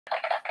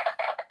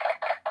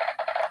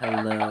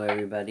Hello,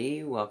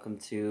 everybody. Welcome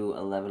to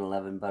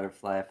 1111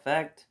 Butterfly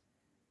Effect.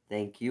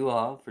 Thank you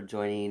all for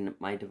joining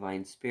my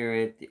Divine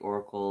Spirit, the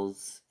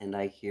Oracles, and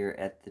I here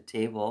at the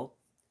table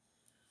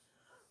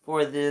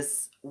for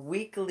this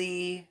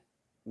weekly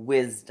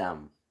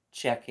wisdom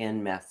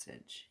check-in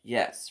message.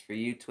 Yes, for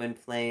you twin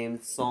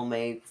flames,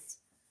 soulmates,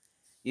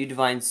 you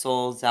divine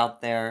souls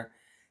out there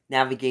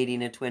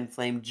navigating a twin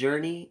flame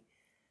journey,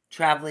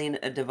 traveling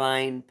a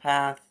divine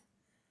path,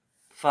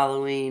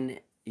 following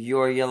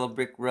your yellow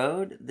brick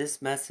road. This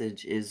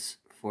message is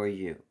for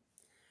you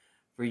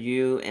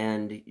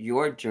and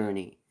your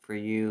journey, for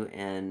you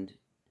and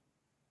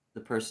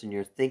the person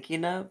you're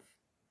thinking of,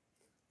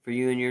 for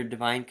you and your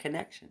divine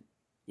connection.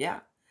 Yeah,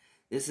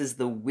 this is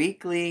the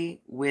weekly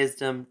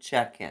wisdom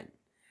check-in.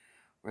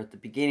 We're at the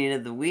beginning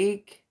of the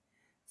week.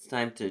 It's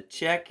time to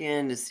check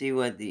in to see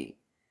what the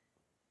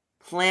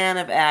plan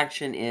of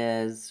action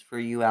is for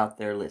you out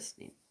there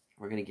listening.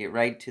 We're going to get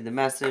right to the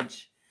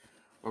message.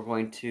 We're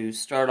going to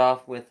start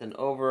off with an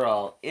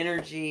overall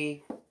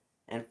energy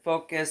and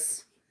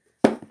focus.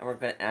 And we're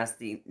going to ask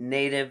the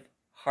Native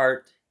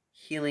Heart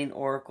Healing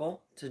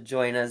Oracle to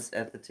join us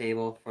at the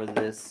table for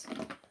this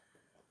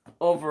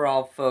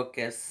overall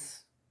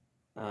focus.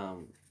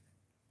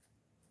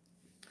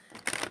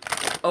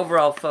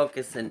 Overall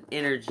focus and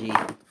energy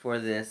for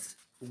this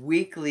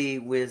weekly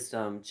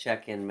wisdom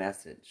check-in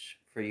message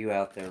for you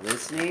out there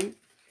listening.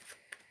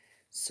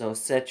 So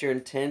set your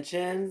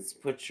intentions,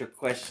 put your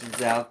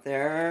questions out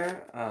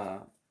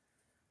there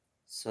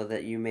so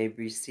that you may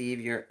receive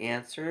your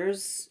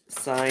answers,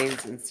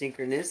 signs, and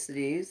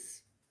synchronicities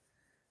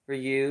for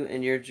you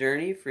and your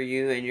journey, for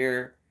you and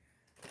your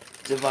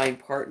divine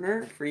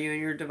partner, for you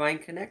and your divine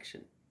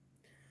connection.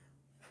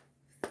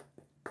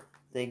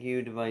 Thank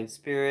you, Divine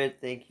Spirit.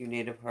 Thank you,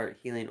 Native Heart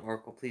Healing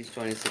Oracle. Please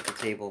join us at the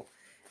table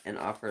and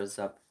offer us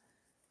up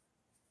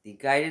the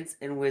guidance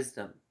and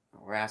wisdom.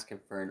 We're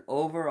asking for an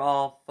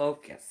overall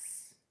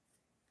focus.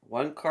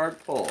 One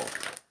card pull.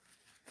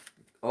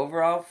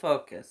 Overall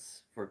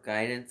focus for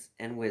guidance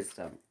and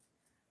wisdom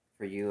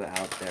for you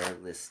out there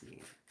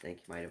listening. Thank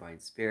you, my Divine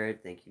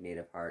Spirit. Thank you,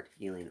 Native Heart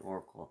Healing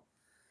Oracle.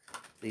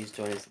 Please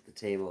join us at the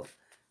table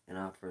and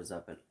offer us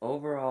up an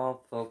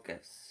overall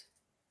focus,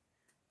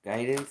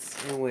 guidance,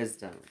 and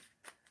wisdom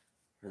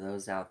for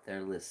those out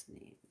there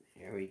listening.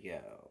 Here we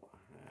go.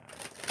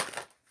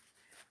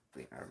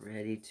 We are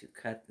ready to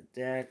cut the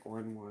deck.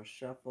 One more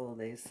shuffle,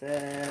 they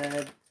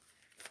said.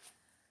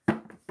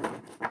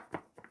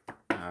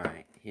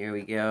 Alright, here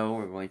we go.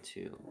 We're going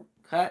to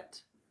cut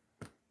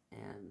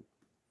and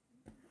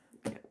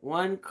get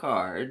one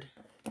card.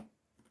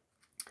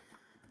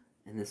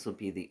 And this will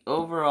be the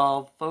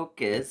overall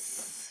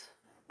focus.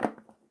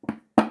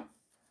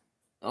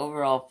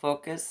 Overall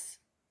focus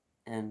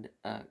and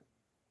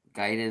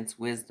guidance,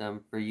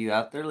 wisdom for you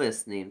out there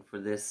listening for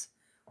this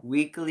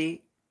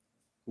weekly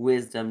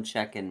wisdom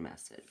check-in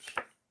message.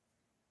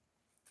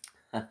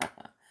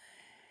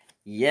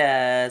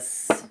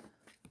 Yes.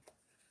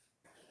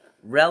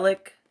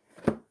 Relic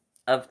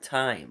of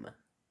Time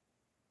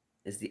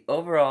is the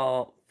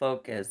overall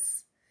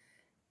focus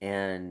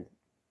and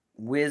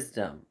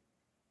wisdom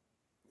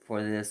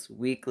for this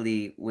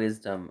weekly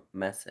wisdom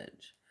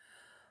message.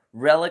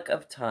 Relic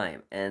of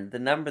Time, and the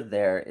number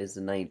there is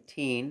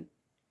 19,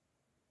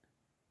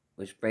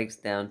 which breaks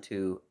down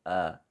to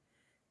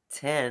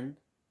 10,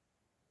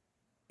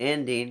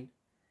 ending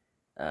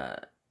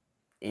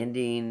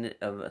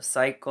of a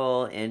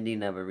cycle,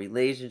 ending of a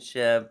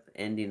relationship,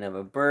 ending of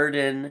a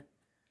burden,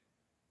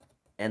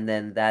 and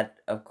then that,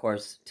 of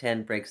course,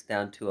 10 breaks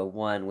down to a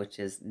 1, which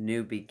is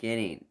new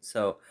beginning.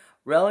 So,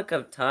 Relic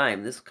of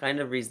Time, this kind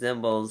of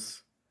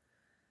resembles,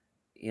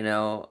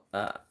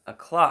 a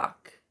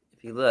clock.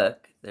 If you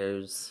look,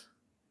 there's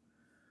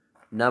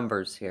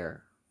numbers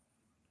here.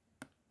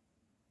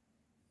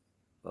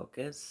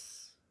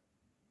 Focus.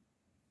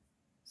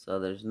 So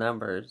there's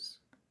numbers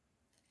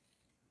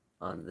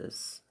on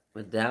this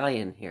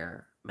medallion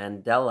here.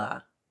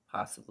 Mandela,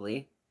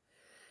 possibly.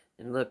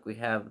 And look, we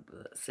have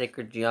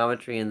sacred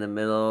geometry in the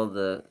middle,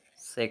 the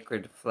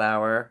sacred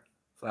flower,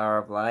 flower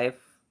of life,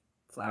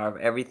 flower of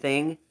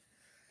everything,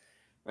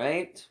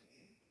 right?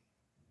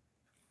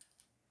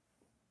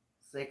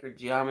 Sacred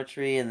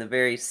geometry in the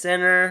very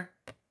center.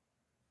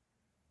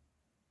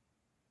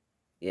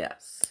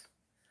 Yes.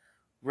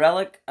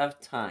 Relic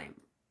of Time.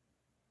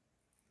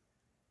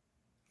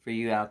 For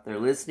you out there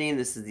listening,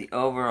 this is the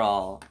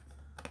overall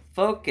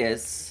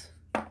focus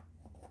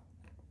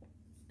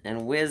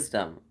and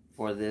wisdom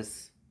for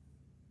this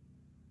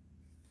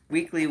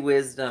weekly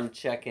wisdom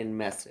check-in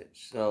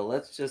message. So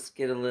let's just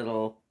get a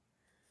little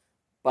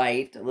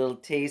bite, a little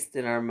taste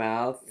in our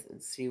mouth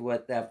and see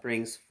what that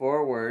brings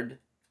forward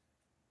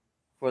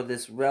for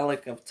this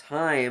Relic of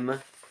Time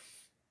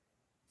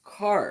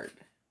card.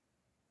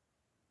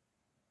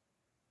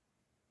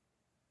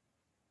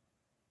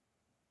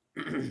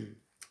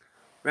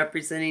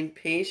 Representing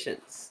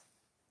patience,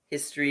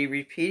 history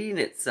repeating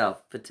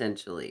itself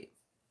potentially.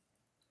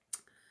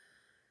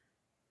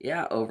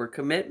 Yeah,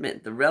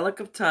 overcommitment. The Relic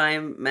of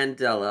Time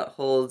Mandela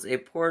holds a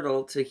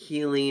portal to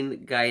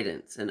healing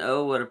guidance. And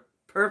oh, what a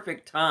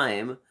perfect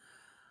time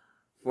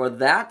for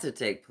that to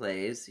take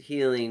place,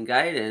 healing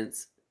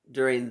guidance,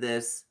 during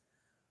this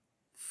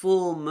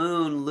full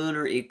moon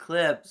lunar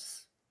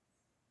eclipse.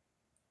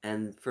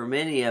 And for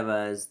many of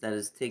us, that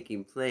is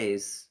taking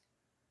place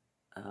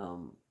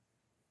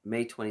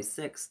May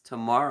 26th,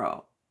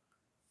 tomorrow.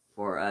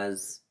 For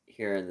us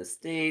here in the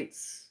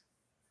States,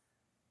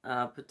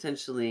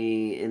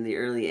 potentially in the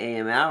early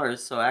AM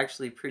hours, so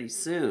actually pretty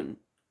soon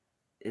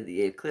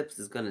the eclipse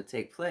is going to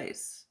take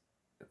place,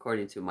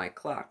 according to my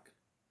clock.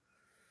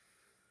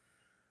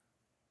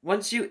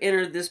 Once you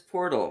enter this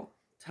portal,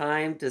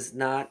 time does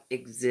not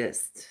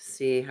exist.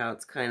 See how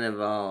it's kind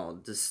of all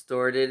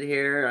distorted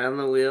here on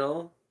the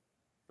wheel?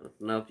 I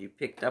don't know if you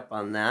picked up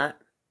on that.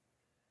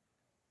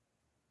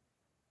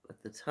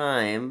 But the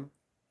time,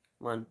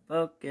 come on,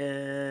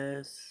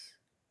 focus.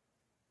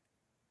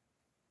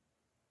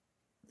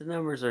 The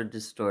numbers are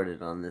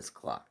distorted on this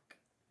clock.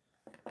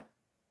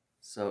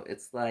 So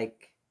it's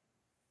like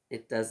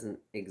it doesn't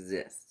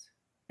exist.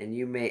 And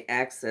you may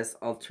access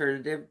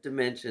alternative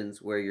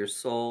dimensions where your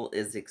soul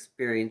is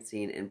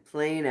experiencing and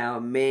playing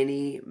out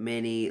many,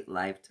 many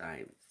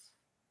lifetimes.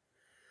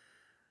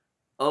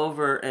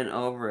 Over and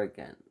over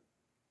again.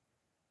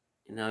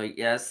 You know,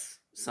 yes,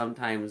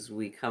 sometimes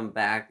we come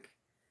back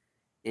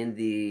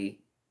we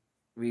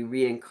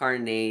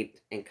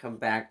reincarnate and come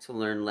back to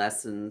learn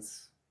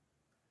lessons.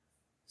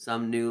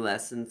 Some new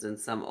lessons and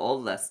some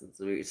old lessons.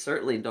 We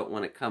certainly don't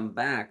want to come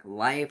back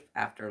life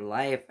after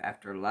life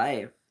after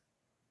life,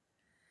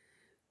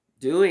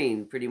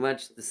 doing pretty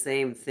much the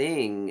same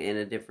thing in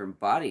a different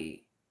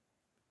body.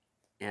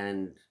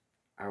 And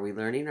are we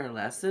learning our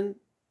lesson?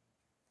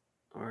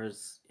 Or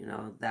is,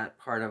 that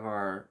part of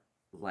our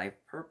life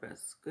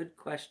purpose? Good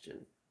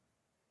question.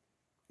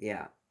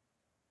 Yeah.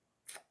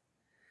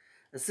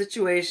 A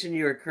situation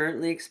you are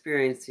currently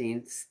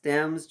experiencing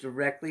stems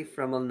directly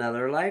from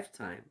another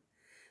lifetime.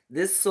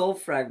 This soul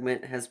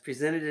fragment has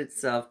presented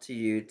itself to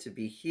you to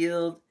be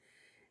healed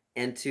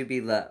and to be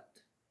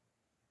loved.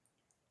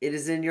 It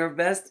is in your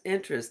best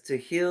interest to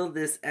heal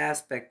this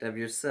aspect of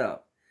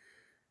yourself.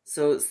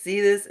 So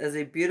see this as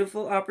a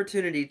beautiful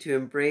opportunity to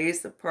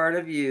embrace a part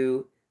of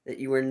you that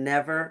you were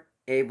never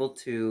able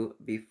to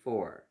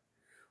before.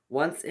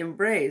 Once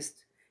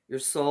embraced, your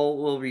soul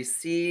will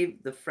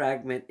receive the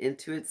fragment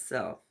into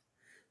itself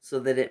so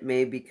that it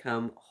may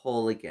become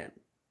whole again.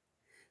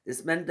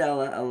 This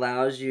mandala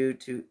allows you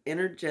to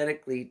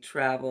energetically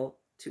travel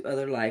to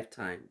other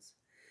lifetimes.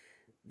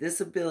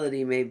 This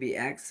ability may be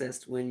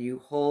accessed when you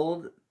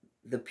hold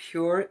the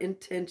pure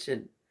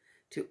intention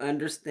to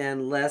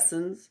understand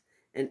lessons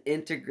and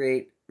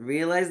integrate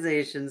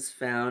realizations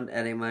found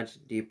at a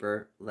much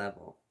deeper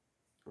level.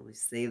 Let me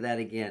say that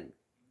again.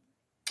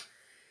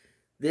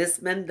 This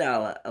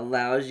mandala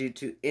allows you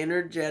to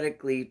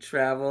energetically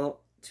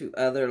travel to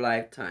other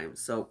lifetimes.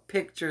 So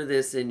picture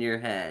this in your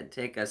head.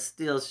 Take a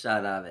still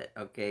shot of it,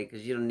 okay?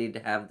 Because you don't need to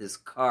have this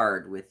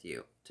card with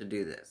you to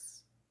do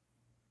this.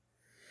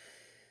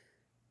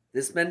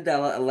 This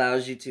mandala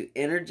allows you to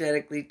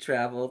energetically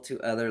travel to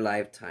other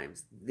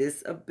lifetimes.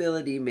 This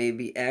ability may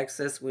be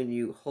accessed when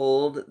you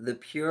hold the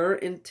pure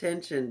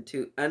intention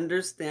to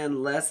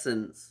understand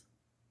lessons,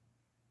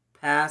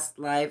 past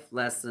life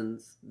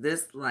lessons,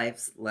 this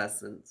life's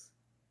lessons.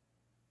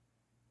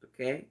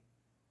 Okay?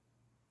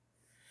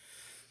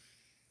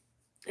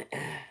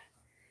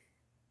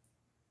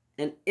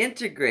 And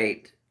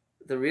integrate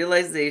the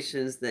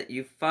realizations that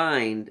you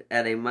find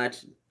at a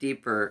much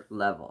deeper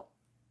level.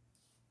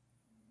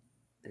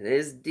 It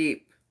is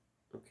deep,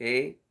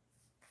 okay?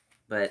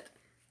 But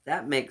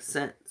that makes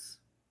sense.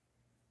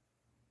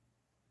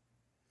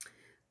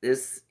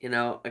 This,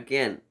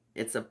 again,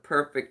 it's a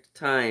perfect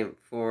time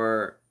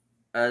for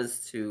us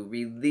to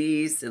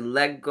release and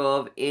let go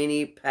of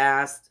any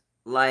past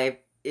life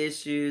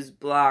issues,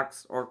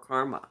 blocks, or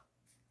karma.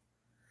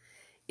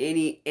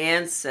 Any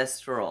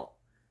ancestral,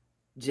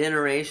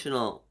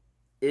 generational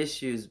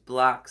issues,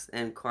 blocks,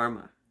 and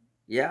karma.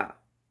 Yeah.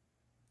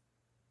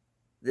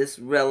 This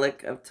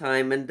relic of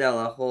time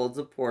mandala holds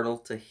a portal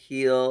to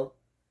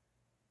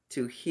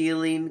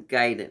healing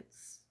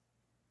guidance.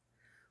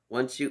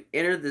 Once you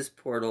enter this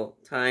portal,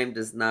 time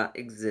does not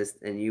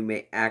exist and you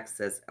may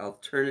access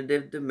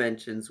alternative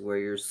dimensions where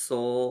your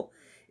soul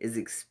is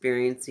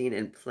experiencing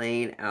and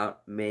playing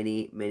out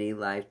many, many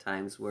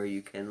lifetimes, where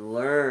you can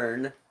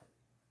learn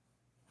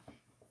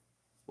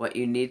what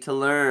you need to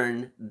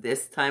learn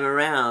this time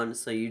around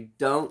so you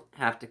don't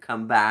have to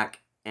come back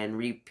and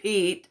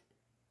repeat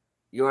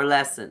your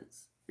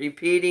lessons.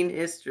 Repeating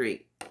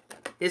history.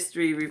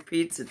 History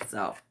repeats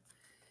itself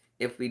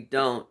if we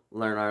don't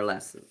learn our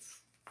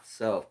lessons.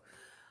 So,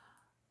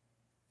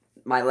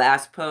 my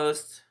last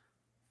post,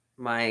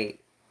 my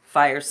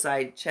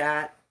fireside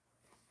chat,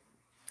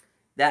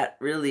 that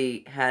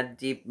really had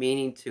deep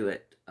meaning to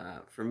it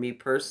for me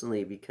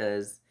personally,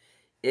 because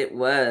it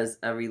was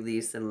a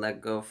release and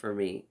let go for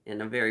me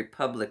in a very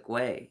public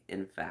way,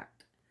 in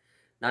fact.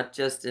 Not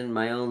just in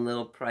my own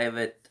little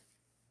private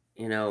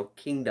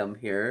kingdom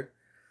here,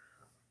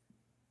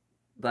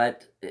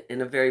 but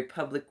in a very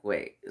public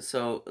way.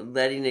 So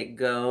letting it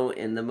go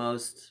in the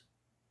most,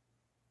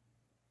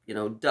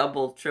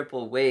 double,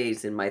 triple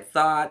ways in my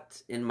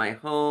thought, in my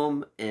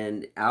home,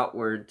 and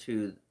outward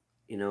to,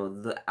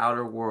 the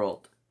outer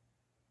world.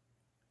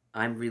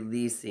 I'm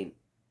releasing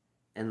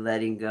and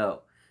letting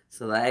go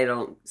so that I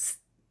don't,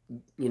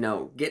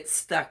 get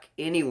stuck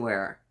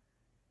anywhere.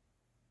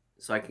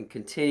 So I can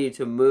continue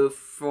to move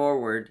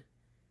forward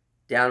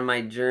down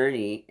my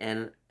journey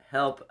and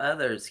help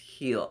others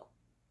heal,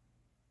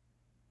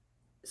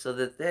 so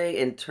that they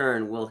in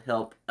turn will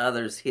help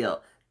others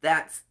heal.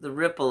 That's the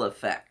ripple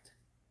effect.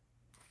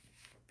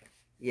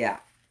 Yeah.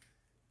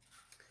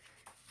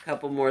 A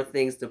couple more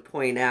things to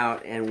point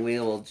out and we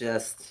will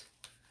just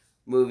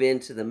move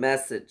into the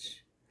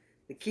message.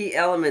 The key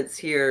elements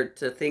here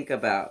to think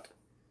about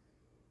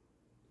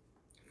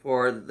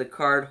for the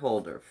card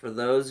holder, for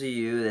those of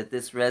you that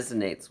this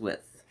resonates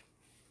with.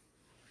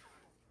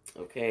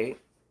 Okay.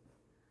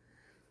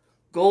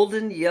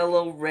 Golden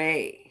yellow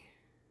ray.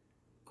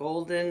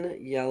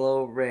 Golden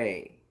yellow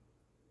ray.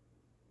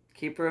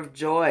 Keeper of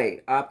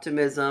joy,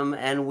 optimism,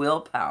 and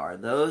willpower.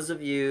 Those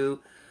of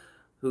you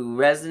who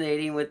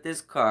resonating with this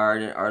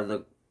card are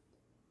the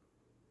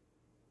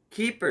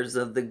keepers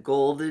of the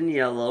golden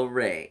yellow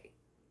ray.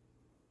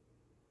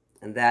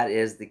 And that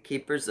is the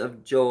keepers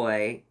of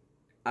joy,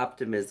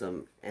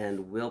 optimism,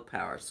 and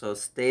willpower. So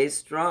stay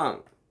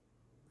strong,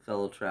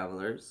 fellow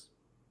travelers.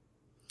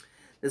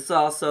 This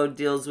also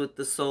deals with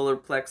the solar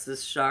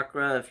plexus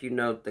chakra, if you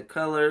note the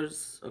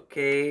colors,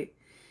 okay?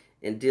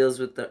 It deals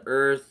with the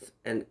earth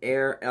and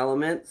air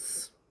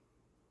elements.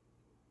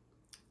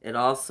 It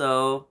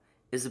also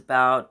is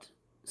about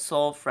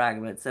soul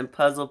fragments and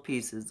puzzle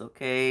pieces,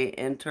 okay?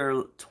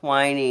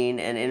 Intertwining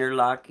and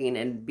interlocking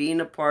and being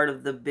a part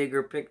of the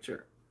bigger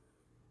picture.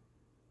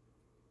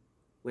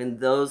 When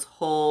those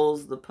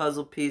holes, the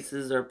puzzle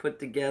pieces are put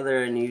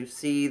together and you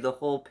see the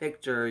whole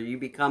picture, you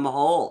become a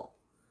whole.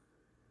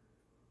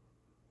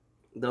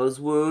 Those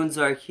wounds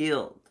are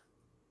healed.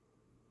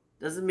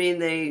 Doesn't mean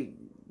they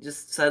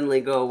just suddenly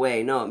go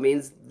away. No, it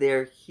means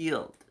they're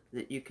healed.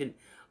 That you can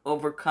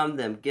overcome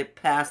them, get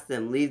past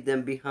them, leave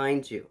them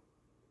behind you.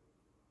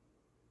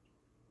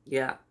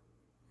 Yeah.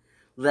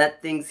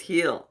 Let things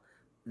heal.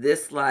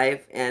 This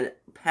life and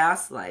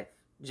past life,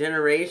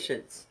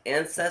 generations,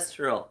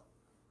 ancestral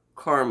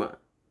karma,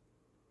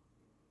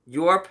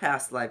 your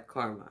past life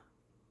karma,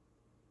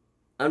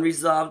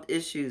 unresolved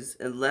issues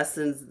and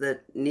lessons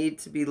that need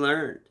to be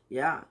learned.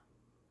 Yeah.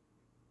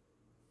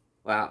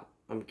 Wow,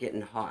 I'm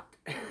getting hot.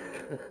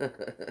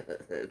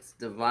 It's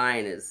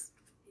divine is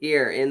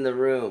here in the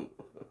room.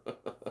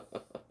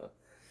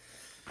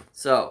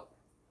 So,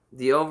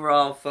 the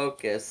overall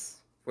focus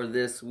for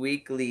this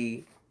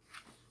weekly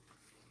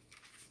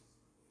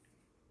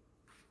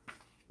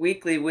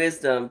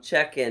wisdom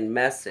check-in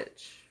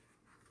message.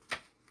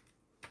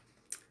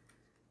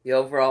 The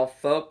overall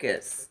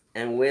focus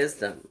and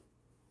wisdom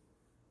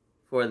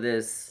for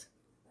this,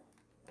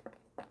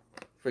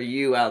 for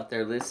you out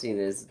there listening,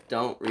 is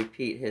don't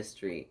repeat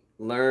history.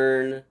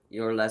 Learn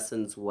your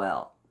lessons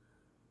well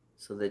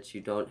so that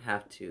you don't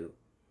have to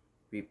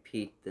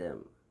repeat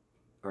them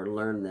or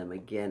learn them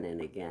again and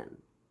again.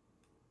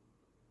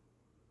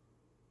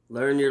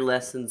 Learn your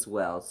lessons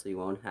well so you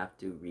won't have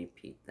to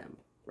repeat them,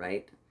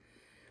 right?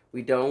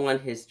 We don't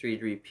want history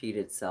to repeat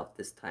itself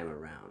this time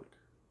around.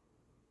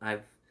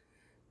 I've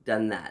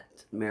done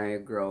that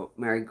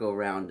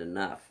merry-go-round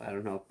enough. I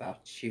don't know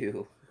about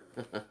you.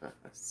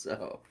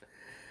 So,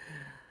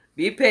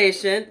 be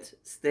patient,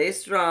 stay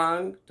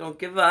strong, don't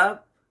give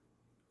up.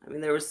 I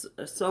mean, there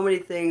were so many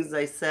things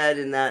I said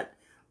in that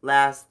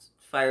last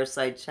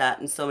fireside chat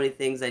and so many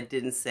things I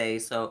didn't say.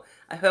 So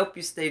I hope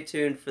you stay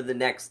tuned for the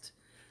next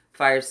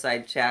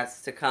fireside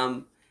chats to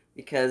come,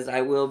 because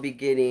I will be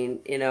getting,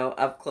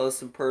 up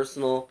close and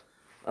personal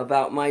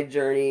about my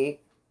journey,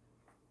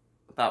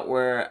 about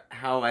where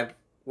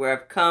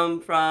I've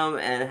come from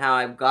and how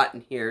I've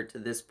gotten here to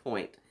this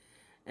point,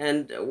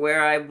 and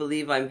where I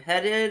believe I'm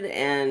headed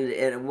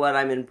and what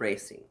I'm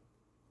embracing.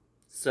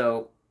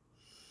 So,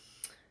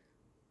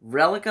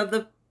 relic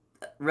of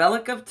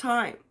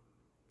time,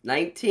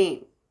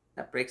 19.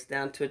 That breaks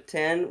down to a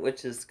 10,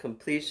 which is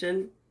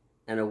completion,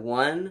 and a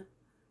 1,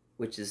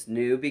 which is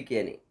new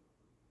beginning.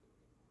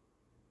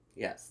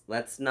 Yes,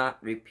 let's not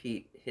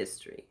repeat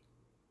history.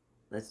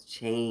 Let's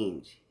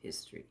change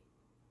history.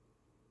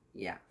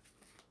 Yeah.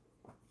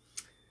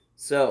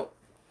 So,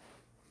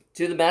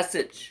 to the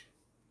message.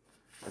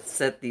 Let's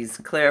set these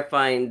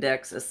clarifying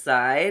decks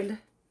aside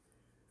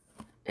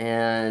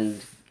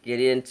and get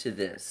into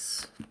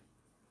this.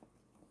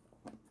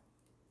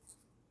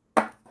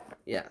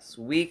 Yes,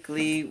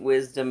 weekly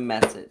wisdom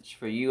message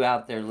for you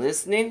out there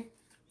listening.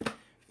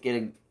 Get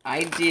an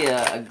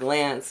idea, a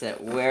glance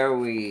at where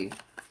we've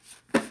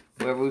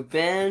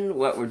been,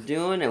 what we're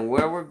doing, and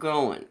where we're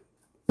going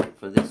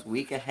for this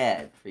week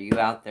ahead. For you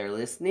out there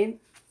listening,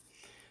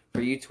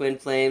 for you twin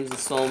flames and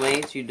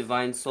soulmates, you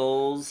divine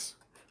souls,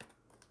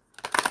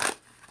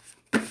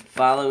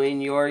 following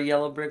your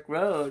yellow brick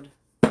road,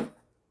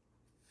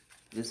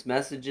 this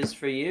message is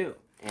for you.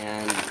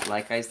 And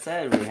like I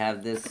said, we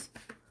have this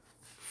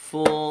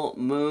full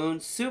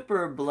moon,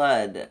 super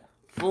blood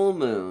full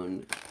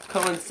moon,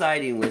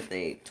 coinciding with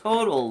a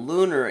total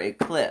lunar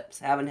eclipse.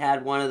 Haven't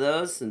had one of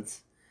those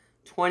since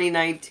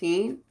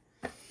 2019.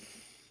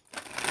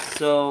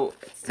 So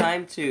it's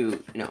time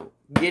to,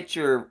 get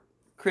your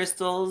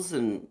crystals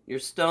and your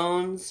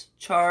stones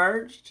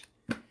charged.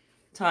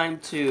 Time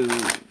to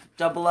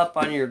double up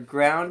on your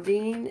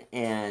grounding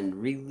and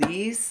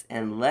release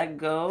and let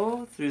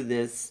go through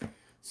this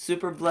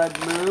super blood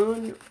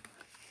moon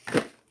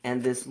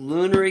and this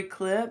lunar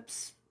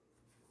eclipse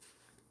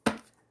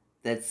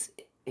that's,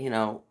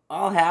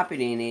 all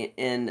happening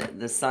in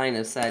the sign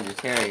of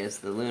Sagittarius,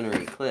 the lunar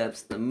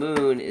eclipse. The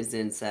moon is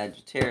in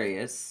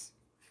Sagittarius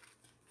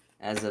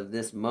as of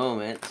this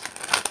moment.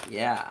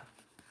 Yeah.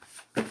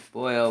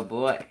 Boy, oh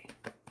boy.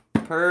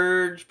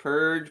 Purge,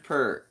 purge,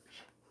 purge.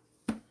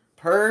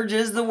 Purge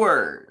is the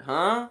word,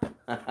 huh?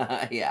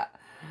 Yeah.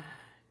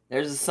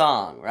 There's a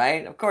song,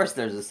 right? Of course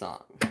there's a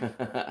song.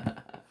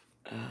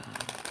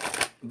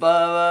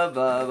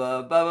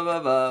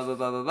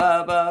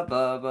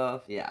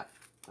 Yeah,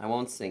 I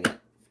won't sing it.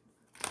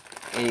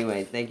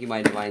 Anyway, thank you,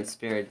 my divine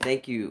spirit.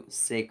 Thank you,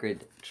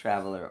 Sacred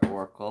Traveler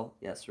Oracle.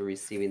 Yes, we're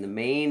receiving the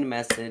main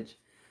message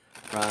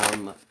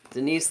from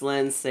Denise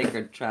Lynn's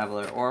Sacred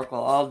Traveler Oracle.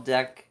 All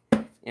deck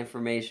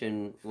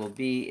information will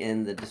be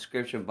in the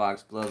description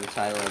box below the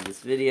title of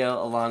this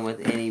video, along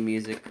with any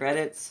music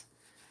credits.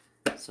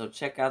 So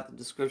check out the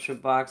description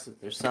box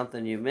if there's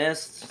something you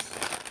missed.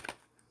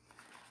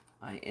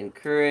 I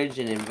encourage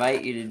and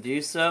invite you to do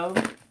so.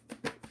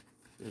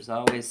 There's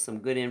always some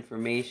good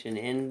information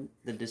in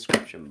the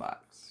description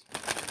box.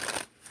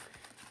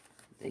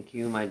 Thank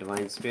you, my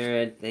divine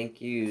spirit.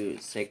 Thank you,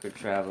 Sacred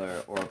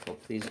Traveler Oracle.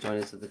 Please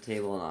join us at the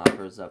table and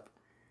offers up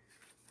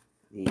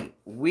the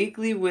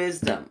weekly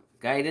wisdom,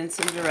 guidance,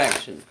 and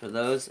direction for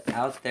those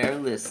out there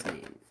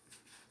listening,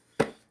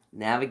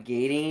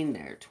 navigating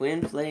their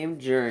twin flame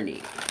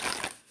journey.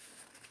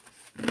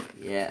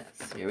 Yes,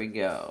 here we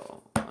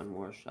go. One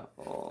more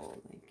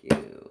shuffle. Thank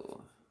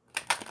you.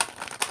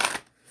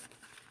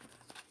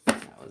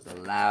 That was a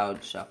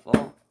loud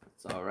shuffle.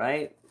 That's all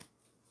right.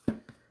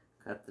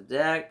 Cut the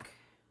deck.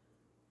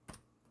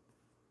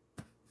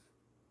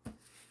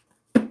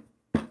 And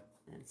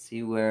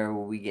see where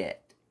we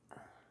get.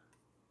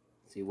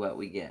 See what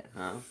we get,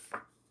 huh?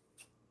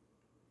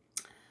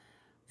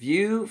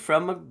 View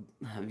from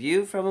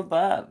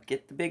above.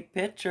 Get the big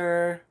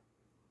picture.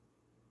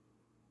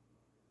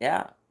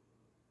 Yeah.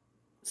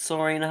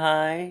 Soaring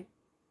high.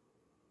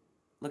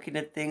 Looking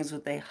at things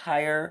with a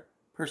higher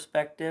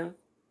perspective.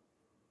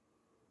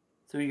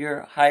 Through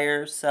your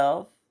higher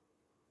self.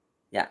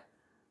 Yeah.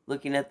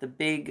 Looking at the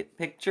big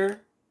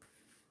picture.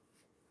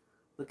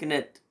 Looking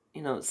at,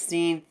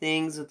 seeing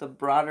things with a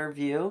broader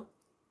view.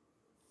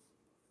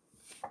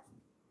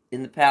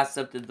 In the past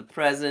up to the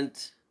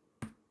present.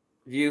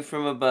 View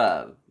from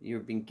above.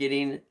 You've been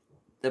getting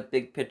the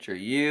big picture.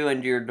 You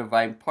and your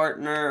divine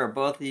partner, or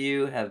both of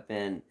you, have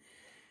been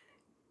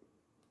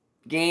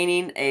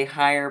gaining a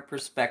higher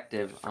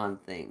perspective on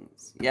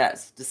things.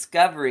 Yes,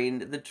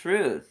 discovering the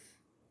truth.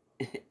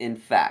 In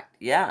fact,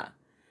 yeah.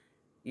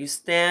 You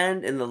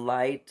stand in the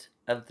light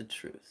of the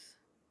truth.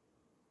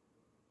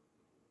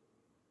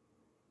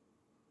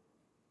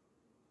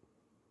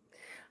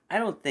 I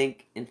don't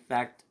think, in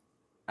fact,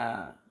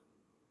 I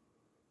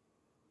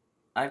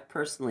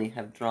personally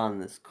have drawn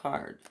this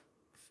card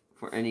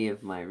for any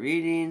of my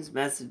readings,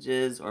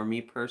 messages, or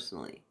me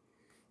personally.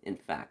 In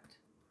fact,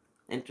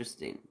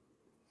 interesting.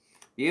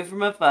 View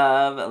from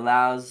above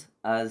allows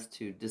us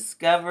to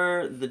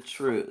discover the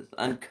truth,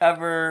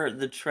 uncover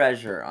the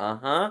treasure,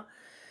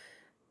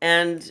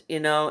 and,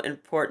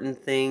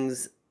 important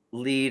things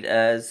lead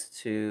us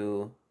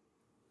to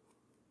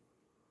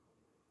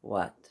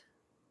what?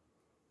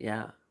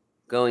 Yeah,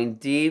 going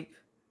deep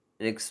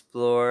and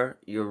explore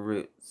your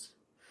roots.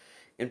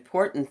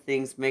 Important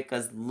things make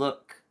us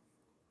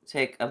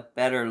take a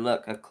better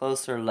look, a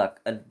closer look,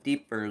 a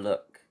deeper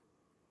look.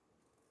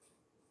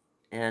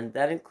 And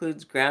that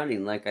includes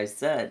grounding, like I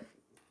said.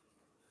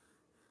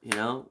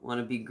 Want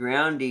to be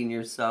grounding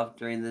yourself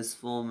during this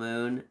full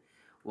moon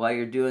while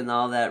you're doing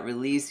all that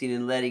releasing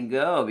and letting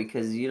go,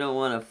 because you don't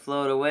want to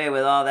float away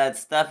with all that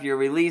stuff you're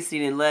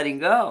releasing and letting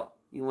go.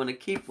 You want to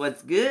keep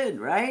what's good,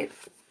 right?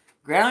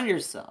 Ground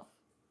yourself.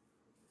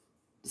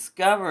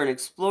 Discover and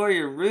explore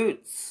your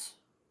roots.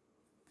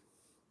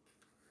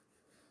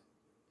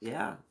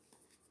 Yeah.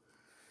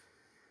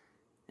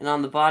 And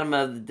on the bottom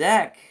of the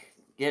deck,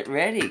 get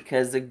ready,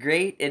 because a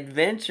great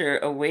adventure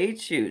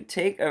awaits you.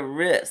 Take a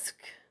risk.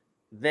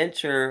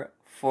 Venture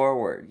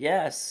forward.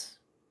 Yes.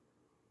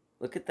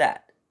 Look at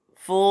that.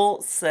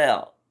 Full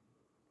sail.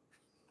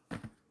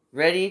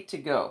 Ready to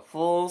go.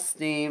 Full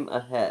steam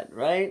ahead,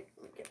 right?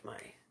 Get my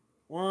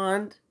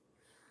wand.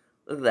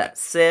 Look at that.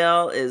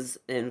 Sail is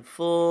in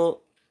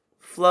full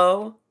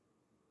flow,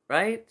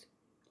 right?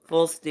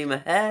 Full steam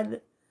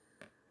ahead.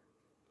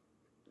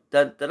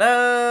 Dun, da,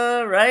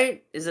 da,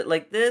 right? Is it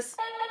like this?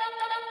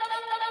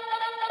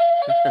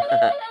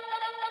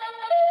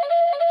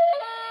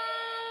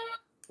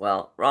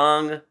 Well,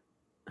 wrong.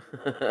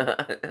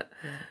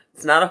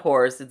 It's not a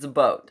horse, it's a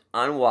boat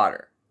on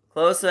water.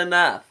 Close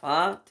enough,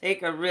 huh?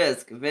 Take a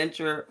risk,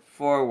 venture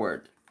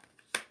forward.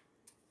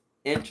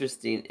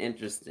 Interesting,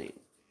 interesting.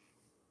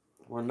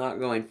 We're not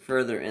going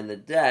further in the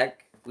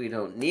deck. We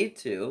don't need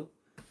to,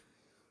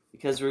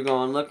 because we're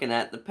going looking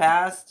at the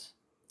past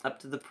up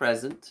to the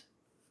present,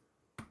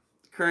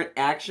 current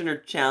action or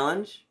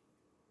challenge,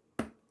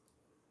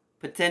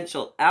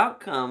 potential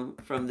outcome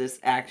from this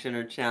action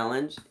or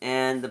challenge,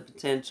 and the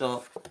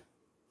potential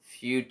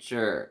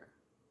future.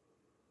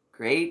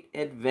 Great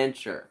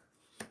adventure.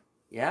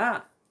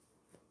 Yeah.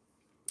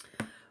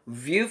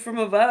 View from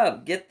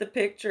above. Get the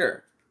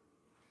picture.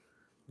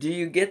 Do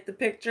you get the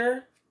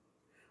picture?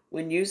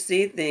 When you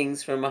see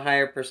things from a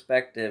higher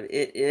perspective,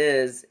 it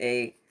is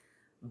a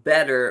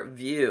better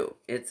view.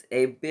 It's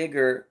a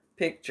bigger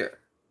picture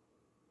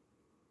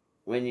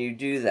when you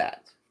do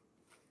that.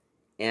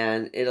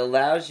 And it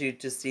allows you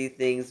to see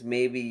things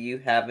maybe you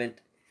haven't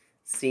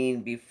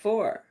seen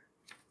before.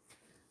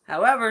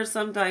 However,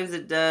 sometimes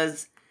it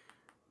does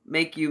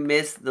make you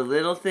miss the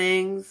little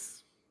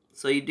things.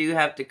 So you do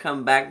have to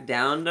come back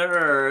down to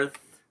earth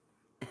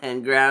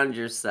and ground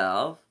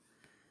yourself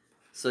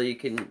so you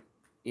can,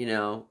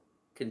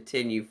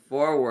 continue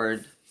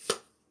forward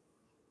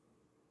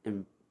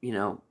and,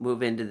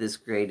 move into this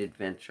great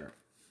adventure.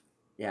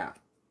 Yeah.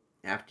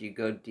 After you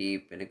go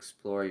deep and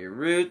explore your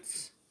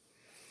roots.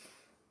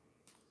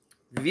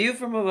 View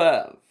from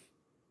above.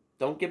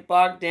 Don't get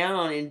bogged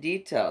down in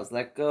details.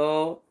 Let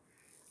go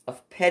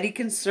of petty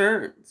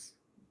concerns.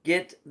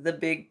 Get the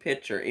big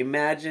picture.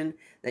 Imagine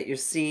that you're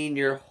seeing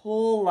your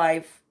whole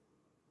life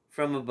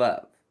from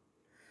above.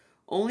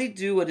 Only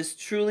do what is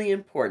truly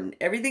important.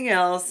 Everything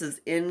else is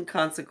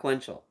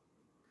inconsequential.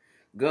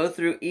 Go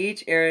through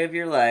each area of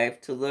your life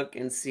to look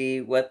and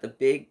see what the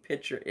big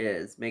picture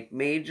is. Make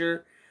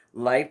major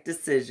life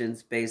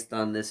decisions based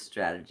on this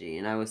strategy.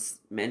 And I was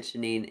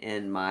mentioning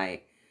in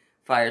my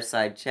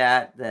fireside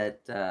chat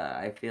that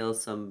I feel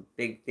some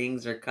big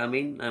things are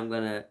coming. I'm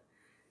going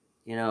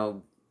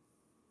to,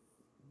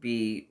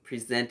 be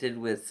presented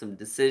with some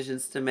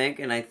decisions to make,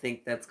 and I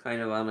think that's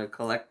kind of on a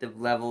collective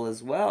level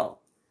as well,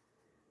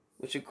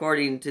 which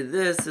according to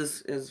this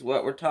is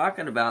what we're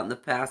talking about in the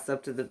past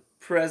up to the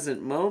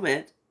present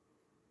moment.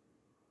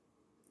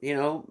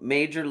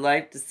 Major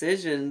life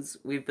decisions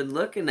we've been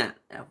looking at.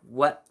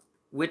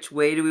 Which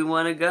way do we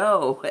want to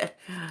go?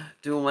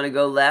 Do we want to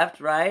go left,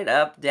 right,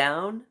 up,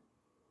 down?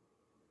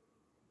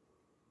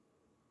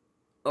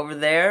 Over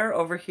there,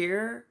 over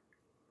here?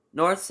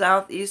 North,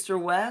 south, east, or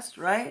west,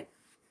 right?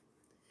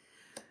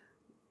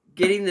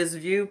 Getting this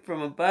view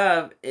from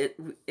above, it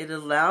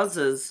allows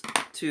us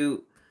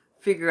to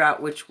figure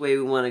out which way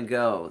we want to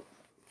go,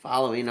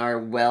 following our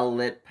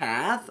well-lit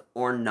path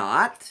or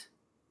not,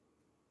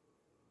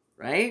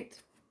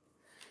 right?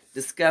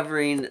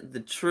 Discovering the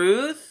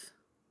truth.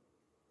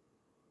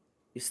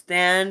 You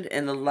stand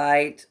in the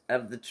light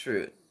of the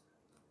truth.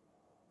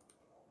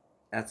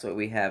 That's what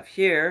we have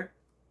here.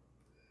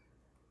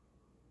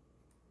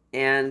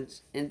 And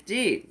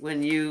indeed,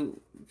 when you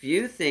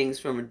view things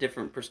from a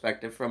different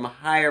perspective, from a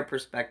higher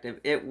perspective,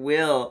 it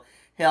will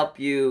help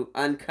you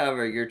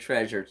uncover your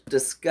treasures,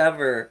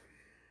 discover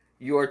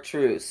your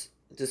truths,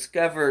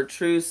 discover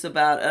truths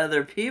about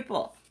other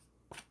people,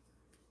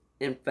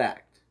 in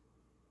fact.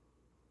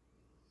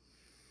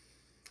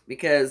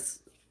 Because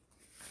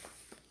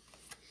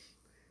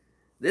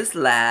this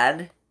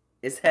lad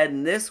is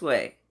heading this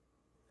way,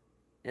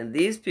 and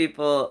these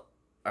people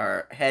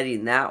are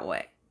heading that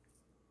way.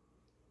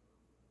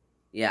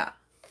 Yeah.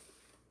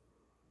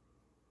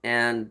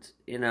 And,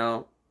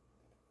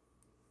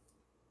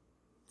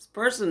 this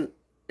person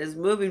is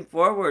moving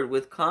forward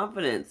with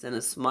confidence and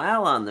a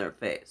smile on their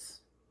face.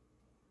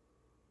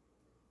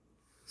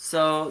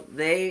 So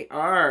they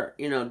are,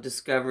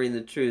 discovering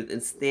the truth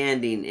and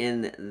standing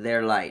in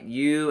their light.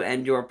 You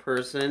and your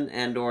person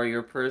and or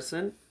your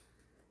person.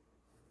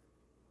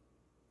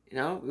 We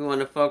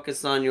want to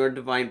focus on your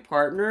divine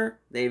partner.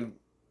 They've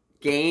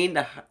gained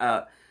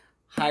a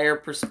higher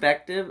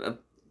perspective, a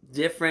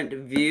different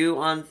view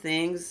on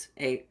things,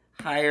 a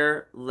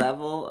higher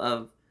level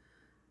of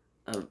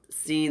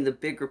seeing the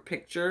bigger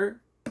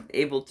picture,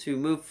 able to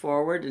move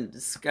forward and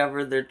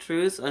discover their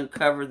truths,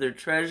 uncover their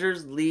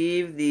treasures,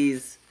 leave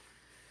these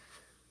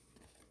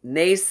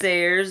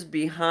naysayers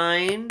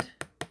behind,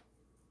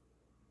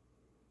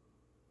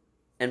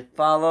 and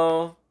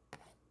follow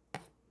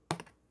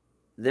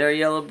their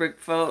yellow brick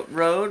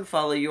road,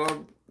 follow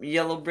your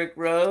yellow brick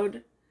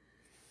road,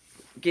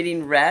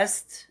 getting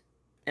rest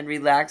and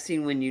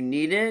relaxing when you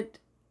need it,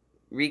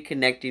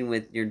 reconnecting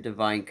with your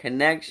divine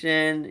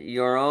connection,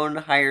 your own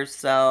higher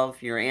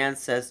self, your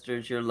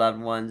ancestors, your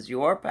loved ones,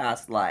 your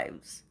past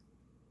lives.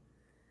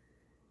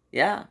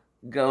 Yeah,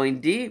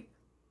 going deep.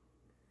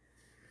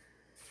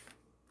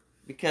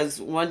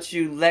 Because once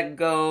you let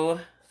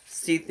go,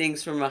 see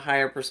things from a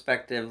higher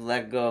perspective,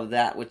 let go of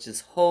that which is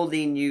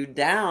holding you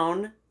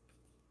down,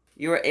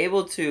 you are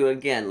able to,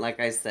 again,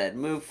 like I said,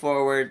 move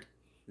forward.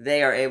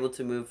 They are able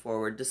to move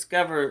forward,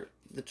 discover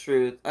the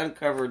truth,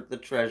 uncover the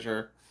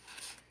treasure.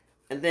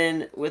 And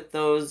then with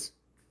those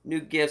new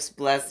gifts,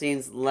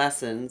 blessings,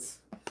 lessons,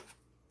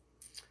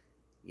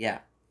 yeah,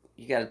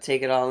 you got to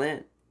take it all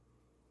in.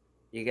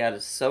 You got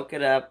to soak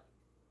it up,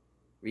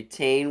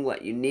 retain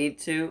what you need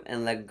to,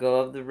 and let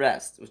go of the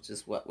rest, which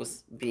is what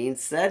was being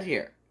said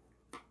here.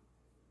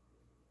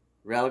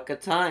 Relic of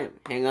time.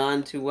 Hang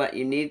on to what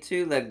you need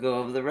to, let go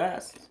of the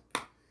rest.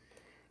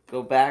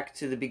 Go back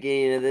to the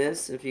beginning of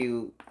this if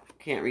you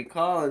can't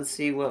recall and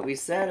see what we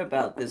said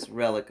about this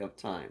relic of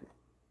time.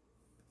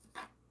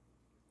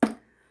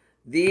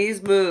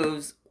 These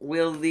moves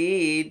will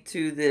lead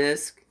to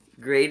this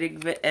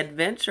great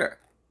adventure.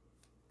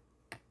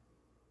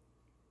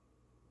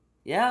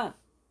 Yeah,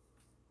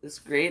 this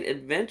great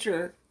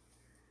adventure,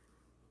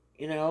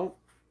 you know,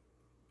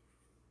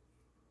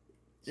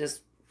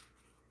 just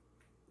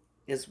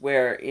is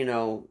where, you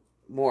know,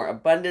 more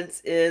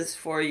abundance is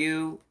for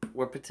you,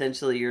 where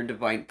potentially your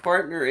divine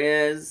partner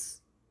is.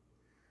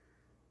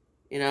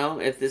 You know,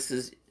 if this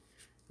is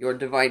your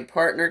divine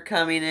partner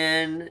coming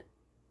in,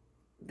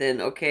 then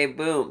okay,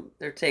 boom,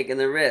 they're taking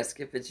the risk.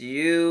 If it's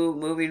you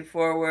moving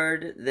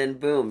forward, then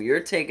boom, you're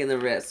taking the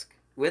risk,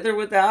 with or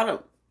without them,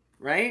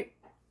 right?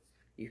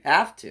 You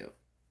have to,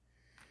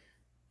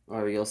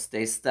 or you'll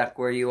stay stuck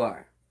where you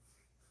are.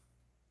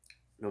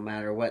 No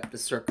matter what the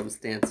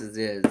circumstances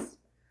is,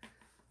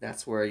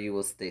 that's where you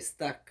will stay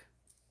stuck.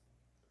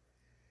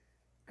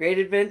 Great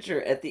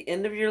adventure. At the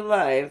end of your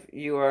life,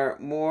 you are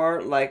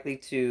more likely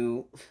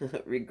to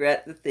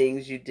regret the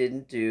things you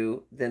didn't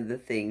do than the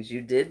things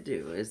you did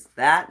do. Is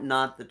that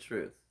not the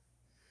truth?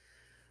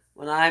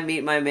 When I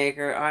meet my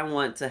maker, I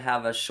want to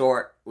have a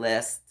short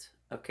list,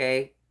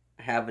 okay?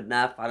 I have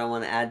enough. I don't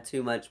want to add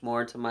too much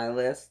more to my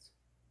list.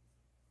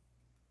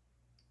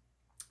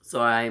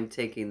 So I am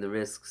taking the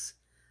risks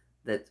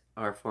that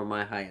are for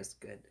my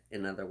highest good,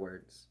 in other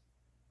words.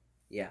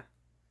 Yeah.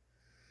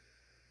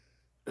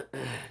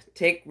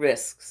 Take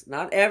risks.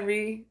 Not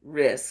every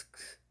risk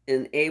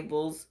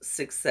enables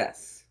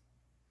success.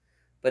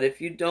 But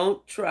if you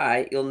don't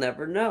try, you'll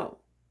never know.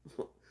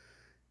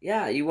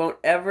 Yeah, you won't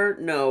ever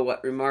know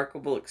what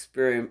remarkable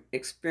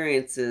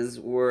experiences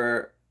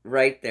were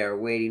right there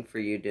waiting for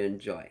you to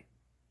enjoy.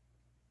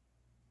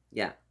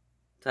 Yeah.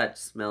 Touch,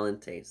 smell,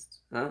 and taste.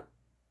 Huh?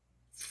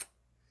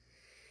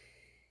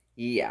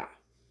 Yeah.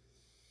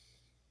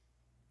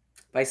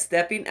 By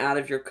stepping out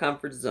of your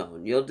comfort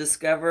zone, you'll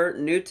discover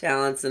new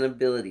talents and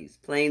abilities.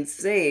 Playing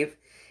safe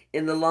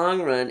in the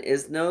long run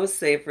is no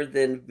safer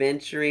than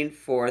venturing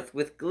forth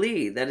with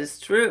glee. That is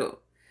true.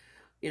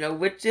 You know,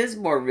 which is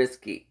more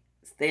risky?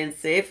 Staying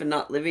safe and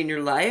not living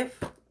your life?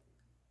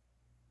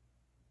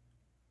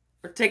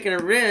 Or taking a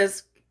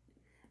risk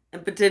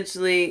and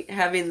potentially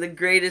having the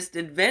greatest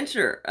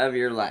adventure of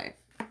your life?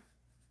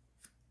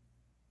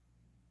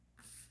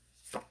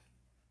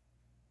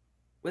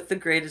 With the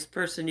greatest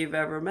person you've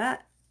ever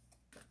met.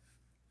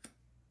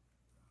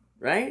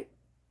 Right?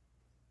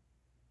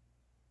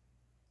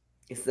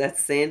 Is that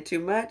saying too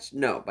much?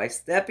 No. By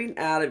stepping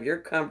out of your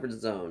comfort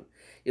zone,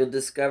 you'll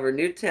discover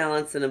new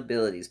talents and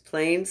abilities.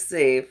 Playing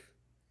safe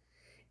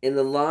in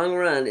the long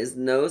run is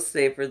no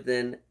safer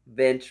than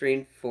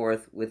venturing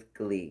forth with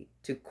glee.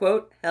 To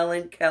quote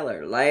Helen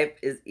Keller, life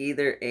is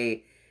either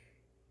a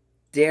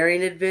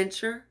daring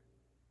adventure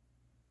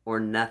or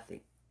nothing.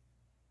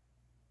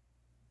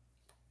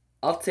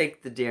 I'll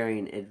take the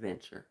daring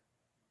adventure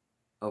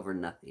over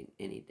nothing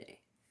any day.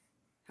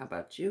 How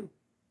about you?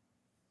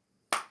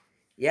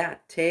 Yeah,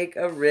 take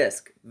a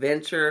risk.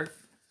 Venture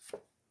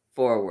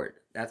forward.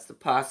 That's the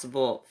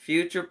possible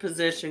future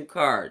position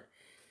card.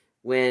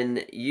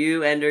 When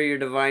you enter your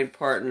divine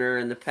partner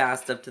in the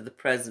past up to the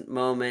present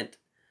moment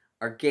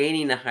are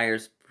gaining a higher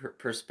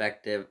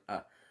perspective,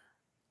 a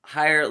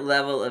higher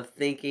level of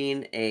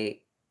thinking,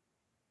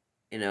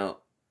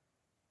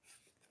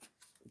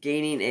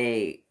 gaining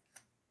a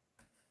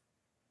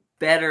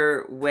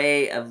better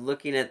way of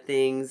looking at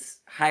things,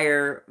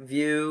 higher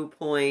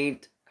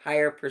viewpoint,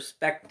 higher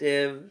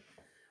perspective,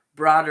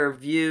 broader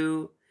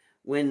view.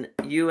 When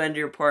you and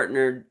your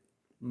partner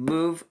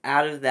move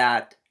out of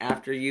that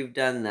after you've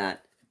done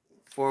that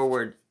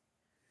forward,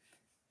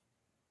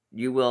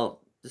 you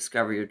will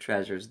discover your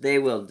treasures. They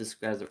will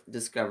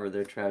discover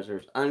their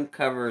treasures.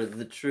 Uncover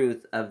the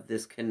truth of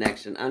this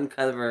connection.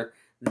 Uncover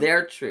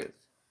their truth.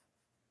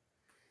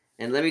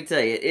 And let me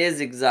tell you, it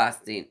is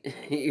exhausting.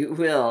 You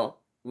will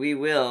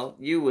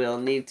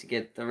need to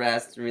get the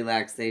rest and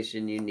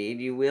relaxation you need.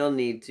 You will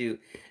need to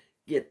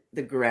get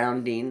the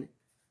grounding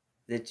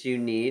that you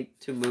need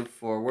to move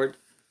forward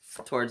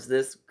towards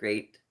this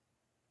great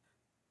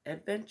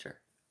adventure.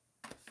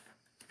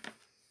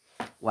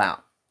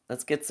 Wow.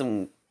 Let's get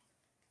some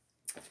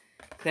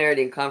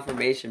clarity and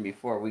confirmation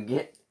before we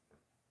get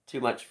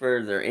too much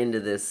further into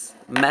this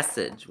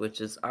message, which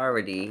is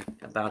already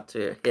about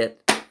to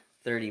hit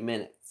 30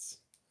 minutes.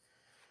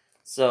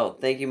 So,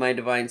 thank you, my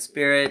divine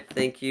spirit.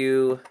 Thank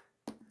you,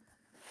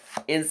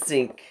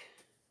 InSync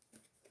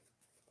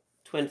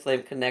Twin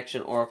Flame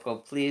Connection Oracle,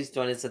 please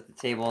join us at the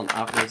table and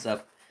offers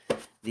up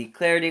the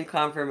clarity and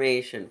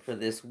confirmation for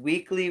this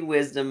weekly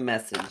wisdom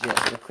message.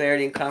 Yes, the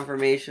clarity and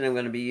confirmation, I'm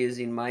going to be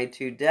using my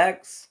 2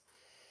 decks.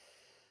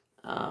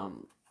 I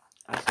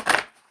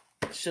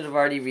should have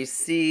already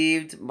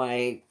received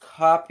my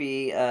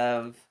copy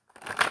of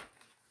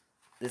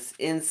this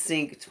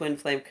In-Sync Twin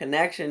Flame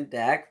Connection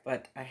deck,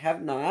 but I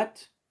have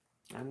not.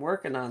 I'm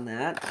working on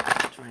that,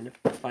 trying to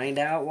find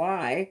out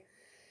why.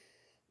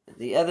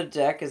 The other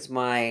deck is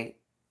my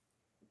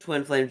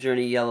Twin Flame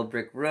Journey Yellow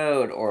Brick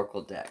Road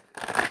Oracle deck.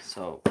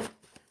 So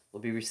we'll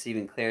be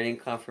receiving clarity and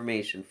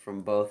confirmation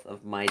from both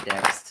of my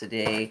decks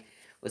today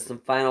with some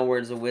final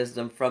words of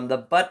wisdom from the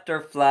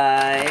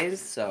butterflies.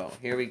 So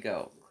here we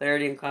go.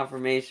 Clarity and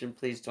confirmation.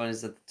 Please join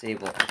us at the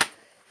table.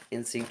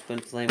 In-Sync Twin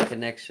Flame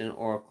Connection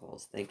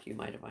Oracles. Thank you,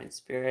 my Divine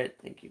Spirit.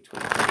 Thank you,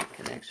 Twin Flame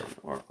Connection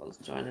Oracles.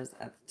 Join us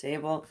at the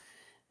table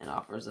and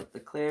offers up the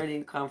clarity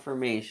and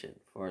confirmation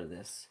for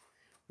this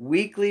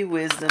weekly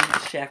wisdom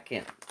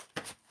check-in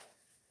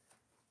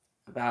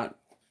about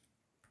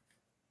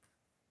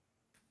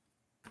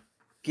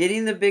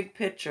getting the big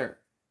picture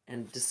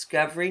and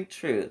discovering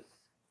truth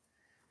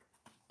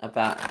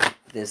about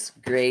this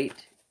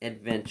great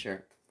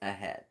adventure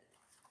ahead.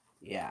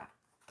 Yeah.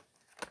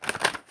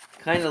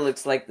 Kind of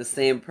looks like the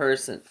same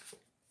person.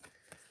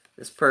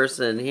 This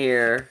person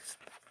here,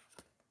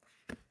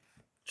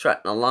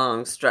 strutting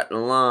along,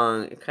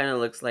 it kind of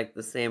looks like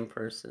the same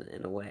person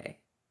in a way.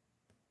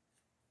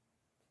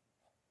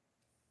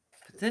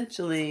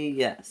 Potentially,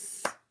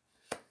 yes.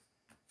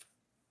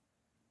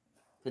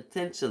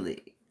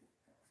 Potentially.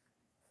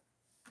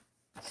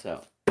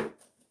 So,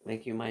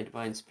 thank you, my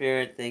Divine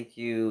Spirit. Thank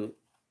you,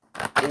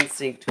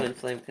 In-Sync Twin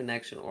Flame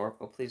Connection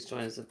Oracle. Please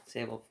join us at the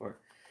table for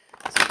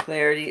some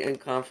clarity and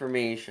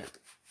confirmation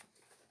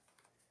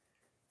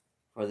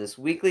for this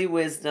weekly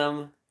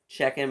wisdom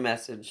check-in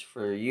message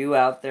for you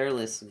out there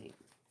listening.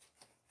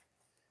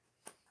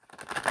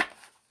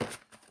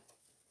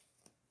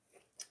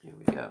 Here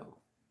we go.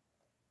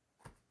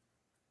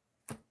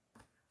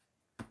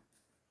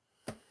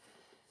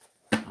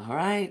 All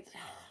right.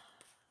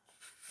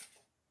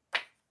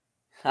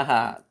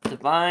 Haha,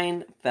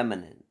 Divine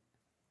Feminine.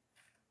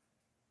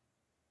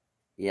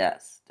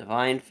 Yes,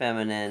 Divine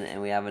Feminine,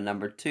 and we have a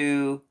number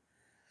 2.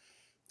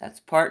 That's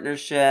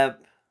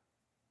partnership.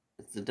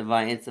 It's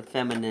a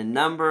feminine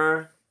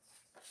number.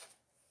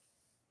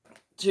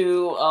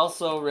 2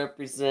 also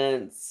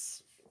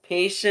represents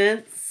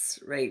patience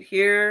right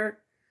here,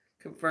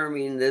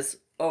 confirming this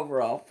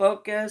overall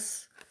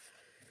focus.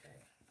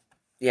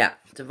 Yeah,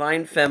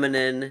 Divine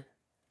Feminine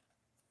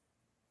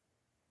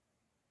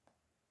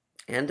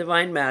and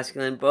Divine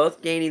Masculine,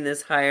 both gaining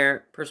this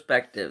higher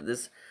perspective,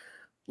 this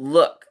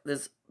look,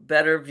 this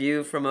better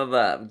view from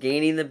above,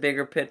 gaining the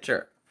bigger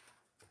picture,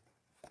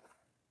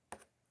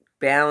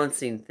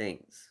 balancing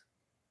things,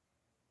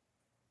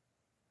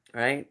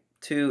 right?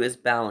 2 is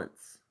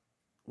balance.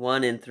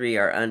 1 and 3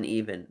 are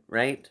uneven,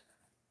 right?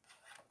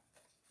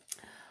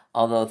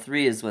 Although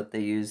 3 is what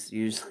they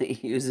usually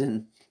use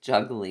in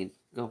juggling.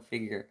 Go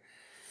figure.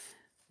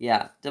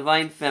 Yeah,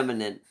 Divine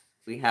Feminine.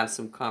 We have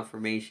some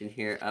confirmation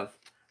here of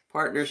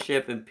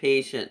partnership and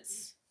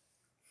patience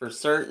for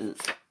certain.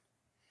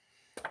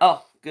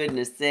 Oh,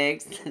 goodness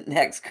sakes. The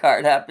next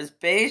card up is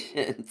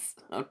patience.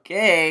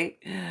 Okay.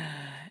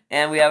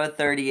 And we have a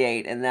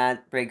 38, and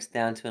that breaks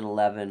down to an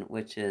 11,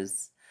 which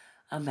is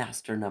a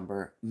master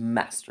number,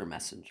 master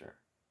messenger.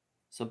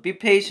 So be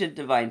patient,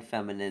 Divine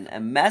Feminine.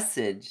 A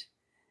message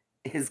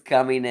is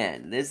coming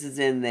in. This is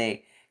in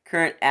the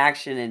current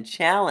action and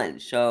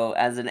challenge. So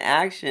as an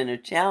action or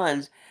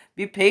challenge,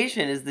 be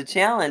patient is the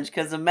challenge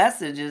because the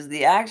message is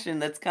the action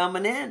that's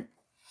coming in.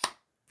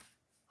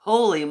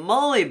 Holy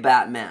moly,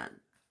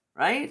 Batman.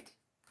 Right?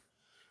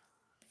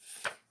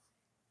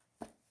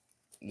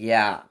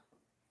 Yeah.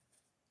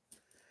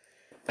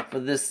 For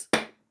this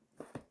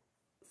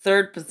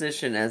third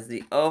position as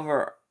the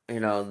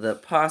the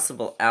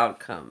possible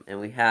outcome. And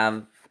we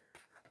have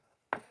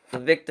the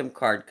victim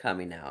card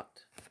coming out.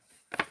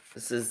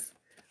 This is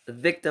the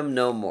victim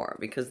no more,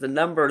 because the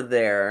number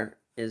there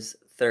is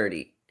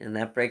 30. And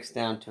that breaks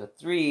down to a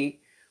 3,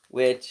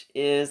 which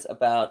is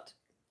about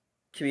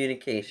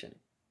communication,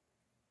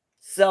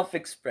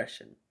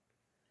 self-expression,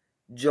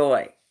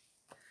 joy.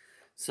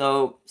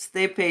 So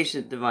stay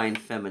patient, Divine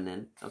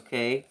Feminine,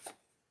 okay?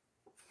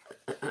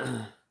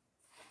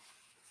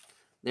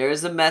 There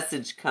is a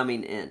message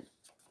coming in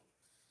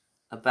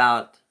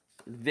about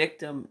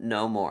victim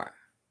no more.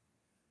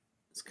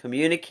 It's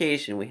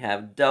communication. We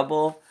have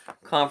double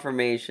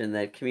confirmation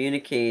that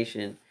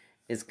communication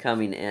is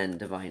coming in,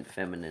 Divine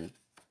Feminine.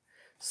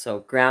 So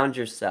ground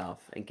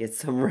yourself and get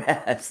some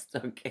rest,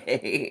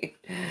 okay?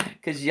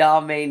 Because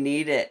y'all may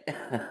need it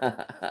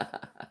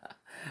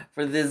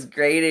for this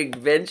great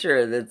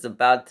adventure that's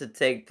about to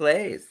take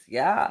place.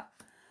 Yeah.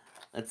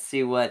 Let's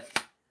see what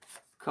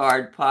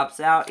card pops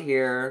out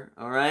here.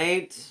 All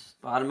right.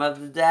 Bottom of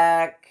the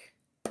deck.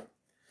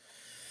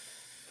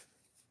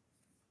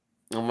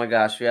 Oh my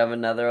gosh, we have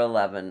another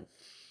 11.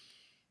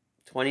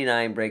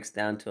 29 breaks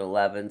down to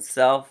 11.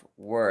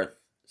 Self-worth,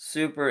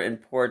 super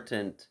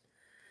important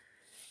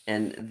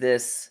in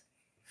this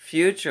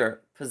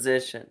future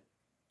position,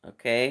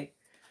 okay?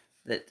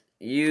 That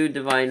you,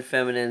 divine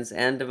feminines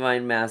and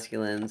divine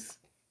masculines,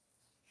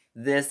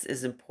 this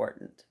is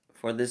important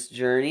for this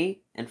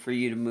journey, and for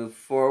you to move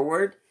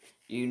forward,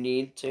 you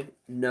need to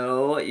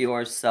know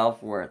your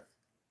self-worth.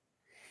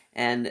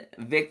 And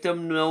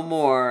victim no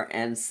more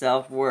and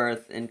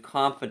self-worth and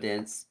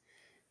confidence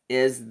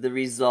is the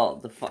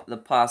result, the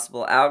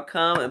possible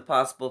outcome and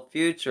possible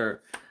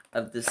future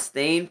of the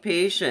staying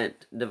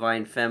patient,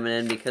 divine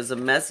feminine, because a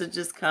message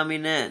is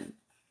coming in.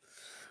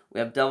 We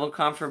have double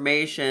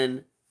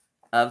confirmation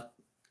of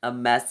a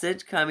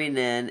message coming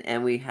in,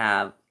 and we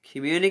have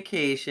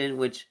communication,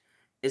 which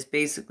is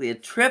basically a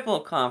triple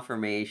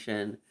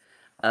confirmation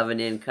of an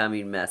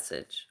incoming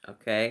message,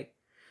 okay?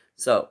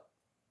 So,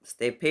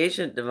 stay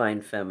patient,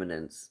 divine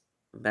feminines.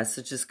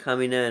 Messages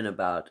coming in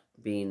about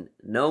being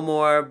no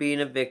more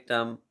being a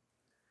victim,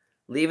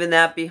 leaving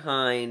that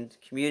behind,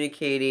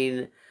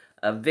 communicating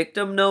a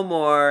victim no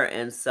more,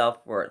 and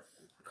self-worth,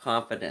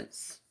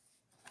 confidence.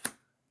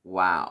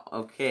 Wow,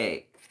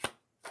 okay.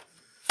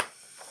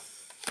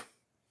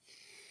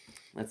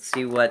 Let's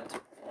see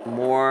what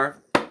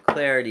more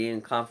clarity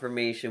and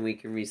confirmation we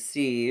can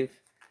receive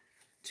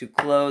to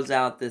close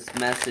out this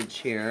message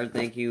here.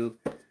 Thank you,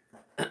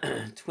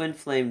 Twin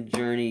Flame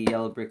Journey,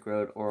 Yellow Brick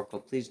Road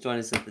Oracle. Please join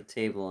us at the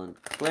table and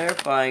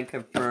clarify and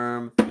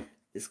confirm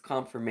this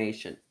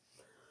confirmation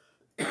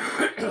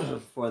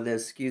for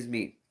this,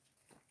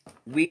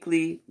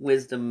 weekly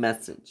wisdom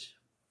message.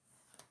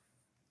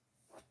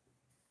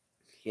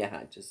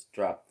 Yeah, I just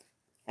dropped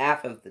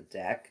half of the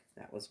deck.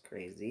 That was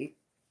crazy.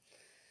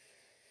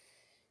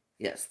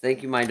 Yes,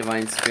 thank you, my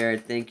divine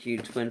spirit. Thank you,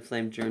 Twin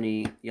Flame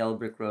Journey, Yellow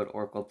Brick Road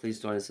Oracle. Please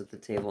join us at the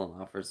table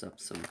and offers up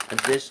some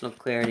additional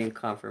clarity and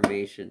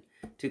confirmation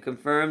to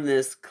confirm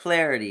this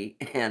clarity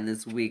and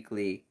this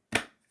weekly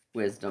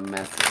wisdom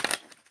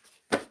message.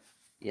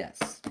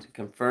 Yes, to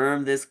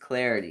confirm this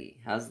clarity.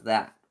 How's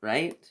that,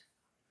 right?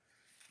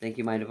 Thank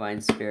you, my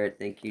divine spirit.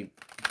 Thank you,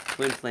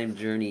 Twin Flame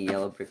Journey,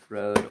 Yellow Brick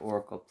Road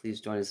Oracle.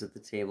 Please join us at the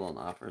table and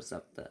offers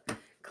up the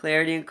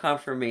clarity and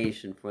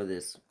confirmation for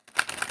this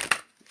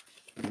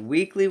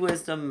weekly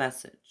wisdom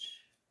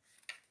message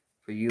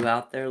for you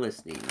out there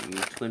listening,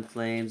 you twin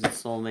flames and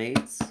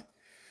soulmates,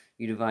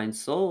 you divine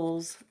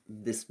souls.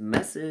 This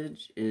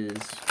message is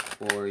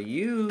for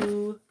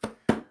you.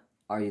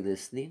 Are you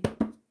listening?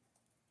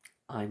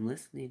 I'm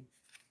listening.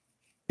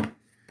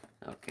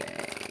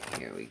 Okay,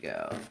 here we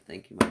go.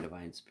 Thank you, my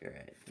divine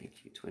spirit.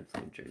 Thank you, Twin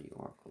Flame Journey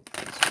Oracle.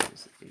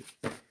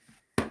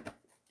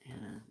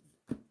 And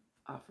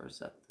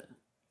offers up the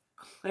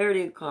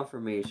clarity and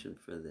confirmation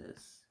for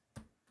this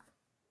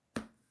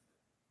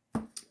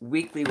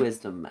weekly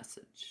wisdom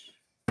message.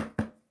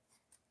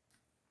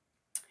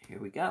 Here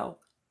we go.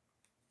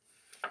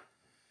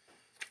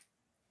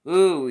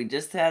 Ooh, we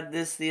just had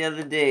this the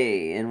other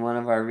day in one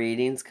of our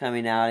readings,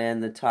 coming out in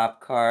the top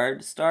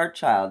card. Star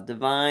Child,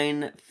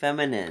 Divine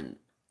Feminine.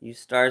 You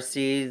star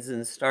seeds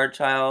and star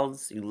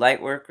childs, you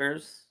light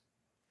workers,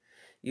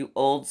 you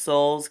old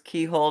souls,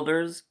 key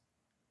holders,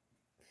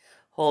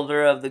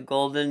 holder of the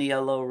golden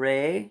yellow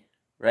ray,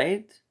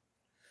 right?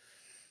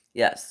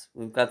 Yes,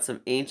 we've got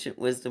some ancient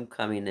wisdom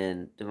coming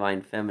in,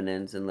 divine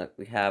feminines, and look,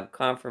 we have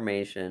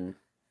confirmation,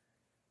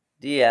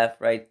 DF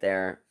right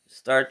there,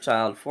 Star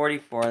Child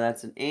 44,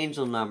 that's an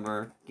angel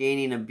number,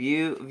 gaining a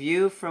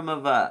view from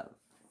above,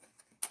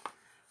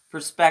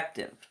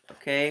 perspective,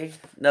 okay,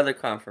 another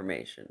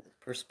confirmation,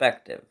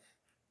 perspective,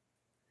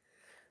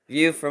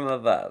 view from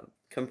above,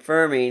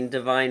 confirming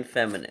divine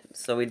feminine.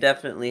 So we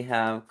definitely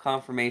have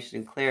confirmation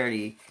and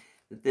clarity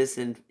that this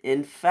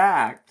in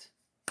fact,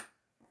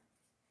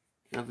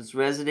 if it's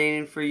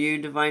resonating for you,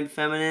 divine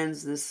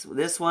feminines,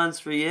 this one's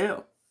for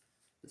you.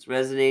 It's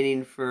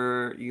resonating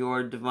for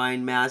your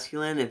divine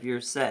masculine. If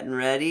you're set and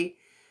ready,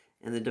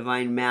 and the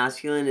divine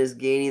masculine is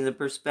gaining the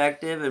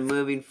perspective and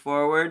moving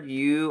forward,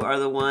 you are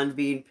the one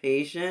being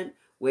patient,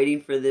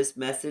 waiting for this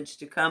message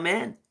to come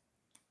in.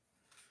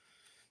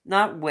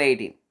 Not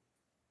waiting.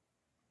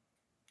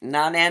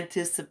 Not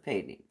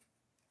anticipating.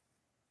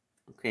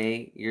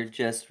 Okay? You're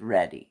just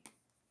ready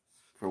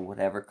for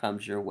whatever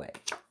comes your way.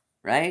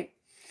 Right?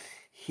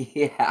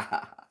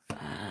 Yeah.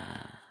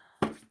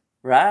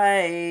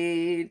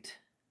 Right.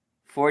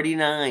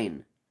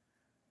 49.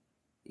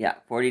 Yeah,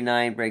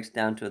 49 breaks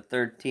down to a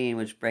 13,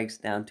 which breaks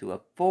down to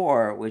a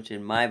 4, which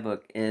in my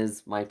book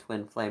is my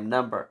twin flame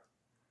number.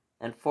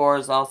 And 4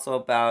 is also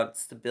about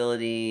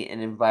stability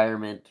and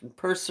environment and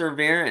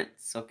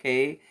perseverance,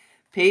 okay?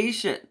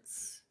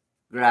 Patience,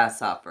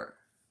 grasshopper,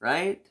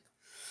 right?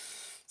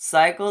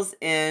 Cycles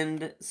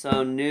end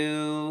so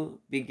new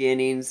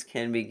beginnings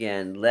can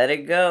begin. Let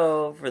it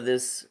go for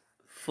this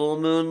full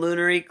moon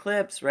lunar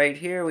eclipse. Right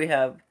here we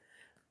have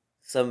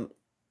some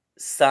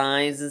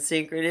signs and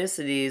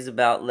synchronicities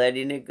about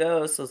letting it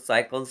go so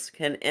cycles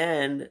can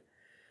end.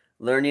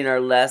 learning our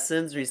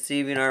lessons,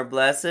 receiving our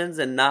blessings,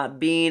 and not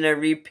being a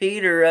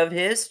repeater of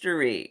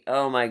history.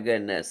 Oh my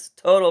goodness.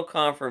 Total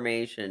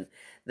confirmation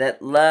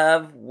that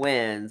love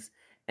wins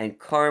and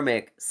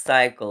karmic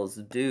cycles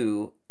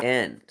do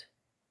end.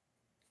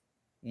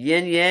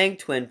 Yin-yang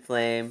twin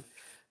flame.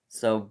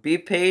 So be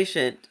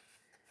patient.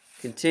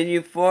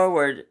 Continue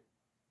forward,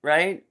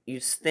 right?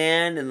 You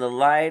stand in the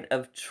light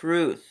of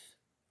truth.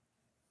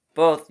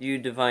 Both you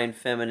divine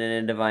feminine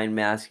and divine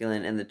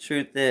masculine. And the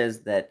truth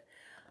is that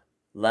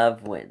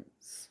love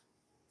wins.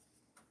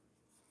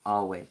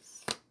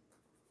 Always.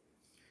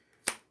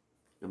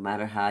 No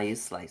matter how you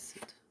slice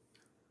it.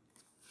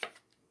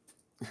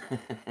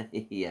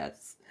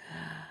 Yes.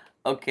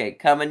 Okay,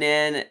 coming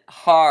in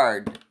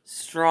hard,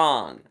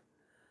 strong,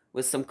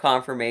 with some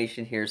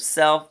confirmation here.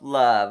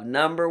 Self-love.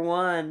 Number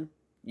one.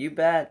 You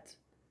bet.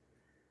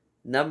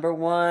 Number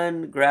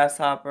one,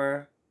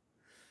 grasshopper.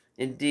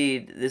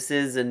 Indeed, this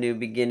is a new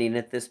beginning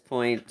at this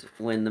point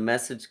when the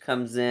message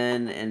comes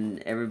in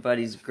and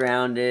everybody's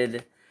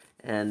grounded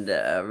and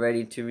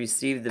ready to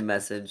receive the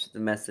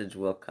message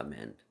will come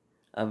in.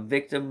 A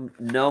victim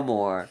no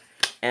more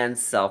and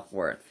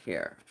self-worth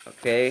here,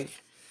 okay?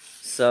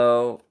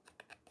 So,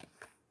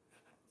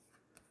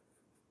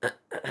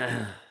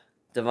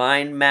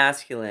 divine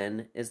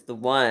masculine is the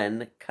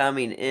one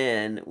coming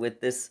in with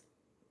this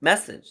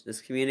message,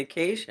 this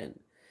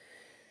communication.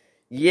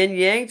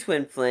 Yin-yang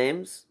twin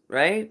flames,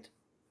 right?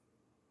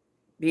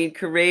 Being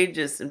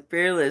courageous and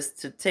fearless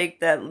to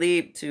take that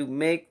leap, to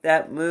make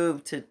that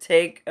move, to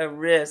take a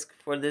risk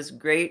for this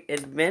great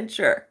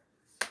adventure.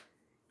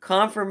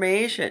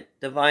 Confirmation.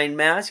 Divine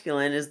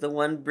masculine is the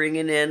one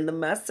bringing in the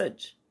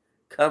message,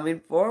 coming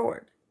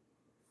forward.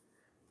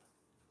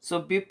 So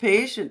be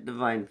patient,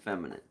 divine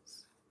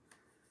feminines.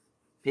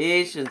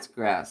 Patience,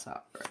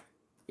 grasshopper.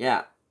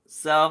 Yeah.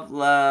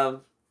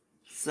 Self-love,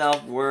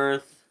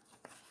 self-worth.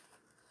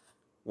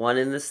 One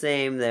and the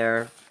same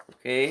there,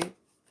 okay?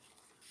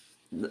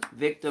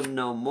 Victim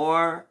no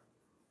more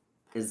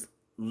is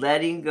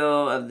letting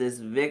go of this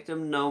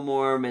victim no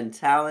more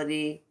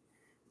mentality,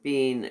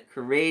 being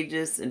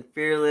courageous and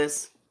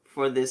fearless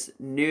for this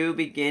new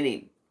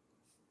beginning.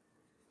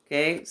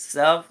 Okay?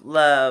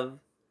 Self-love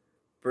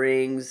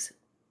brings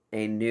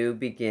a new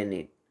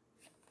beginning.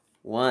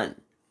 One,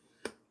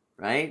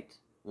 right?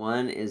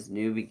 One is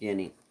new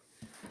beginning.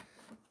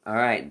 All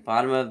right,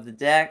 bottom of the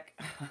deck.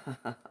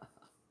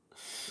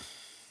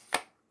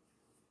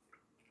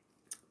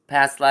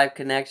 Past life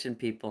connection,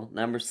 people.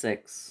 Number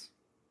 6.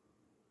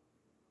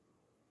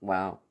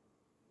 Wow.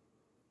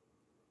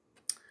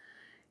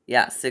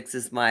 Yeah, 6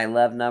 is my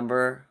love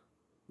number.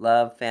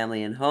 Love,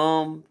 family, and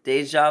home.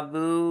 Deja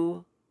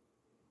vu.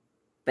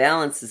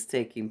 Balance is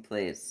taking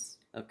place.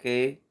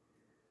 Okay?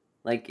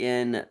 Like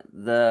in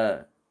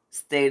the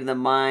state of the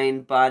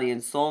mind, body,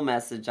 and soul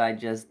message I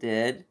just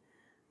did.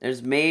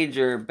 There's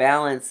major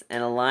balance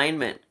and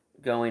alignment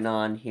going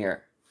on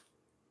here.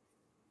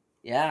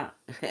 Yeah,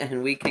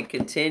 and we can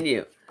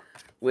continue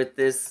with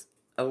this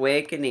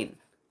awakening.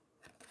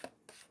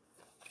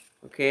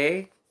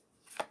 Okay?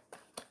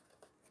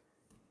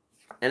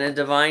 And a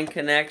divine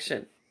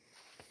connection.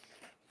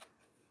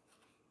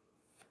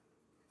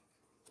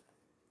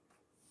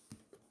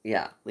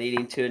 Yeah,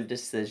 leading to a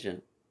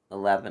decision.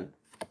 11.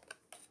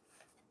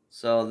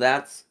 So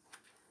that's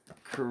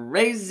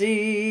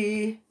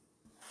crazy.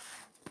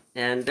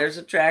 And there's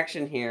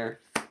attraction here.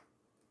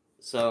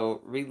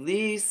 So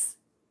release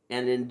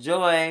and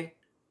enjoy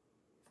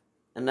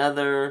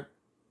another.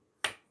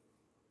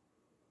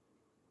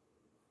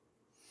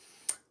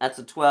 That's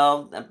a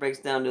 12. That breaks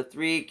down to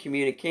 3.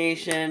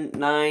 Communication.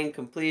 9.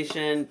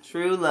 Completion.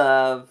 True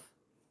love.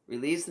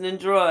 Release and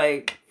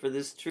enjoy for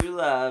this true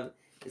love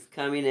is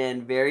coming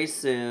in very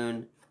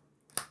soon.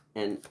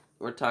 And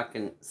we're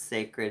talking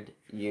sacred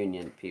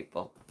union,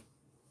 people.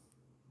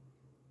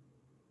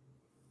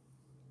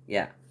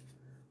 Yeah.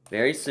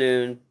 Very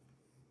soon.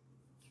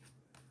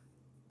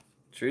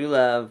 True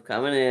love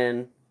coming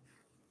in.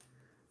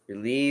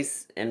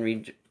 Release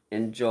and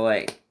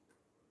enjoy.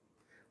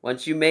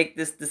 Once you make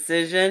this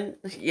decision,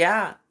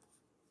 yeah.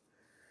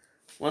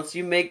 Once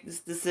you make this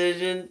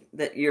decision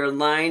that you're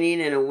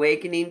aligning and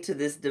awakening to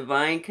this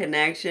divine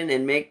connection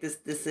and make this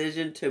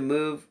decision to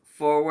move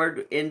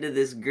forward into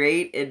this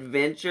great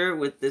adventure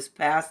with this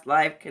past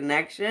life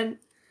connection,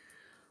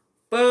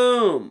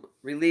 boom,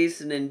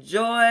 release and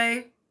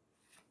enjoy.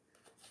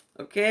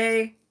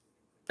 Okay?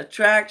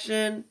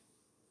 Attraction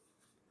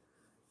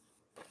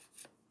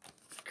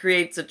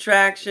creates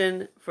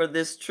attraction for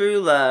this true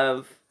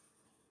love,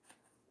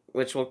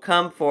 which will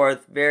come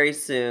forth very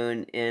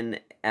soon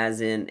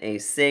as in a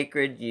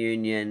sacred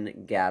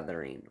union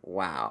gathering.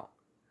 Wow.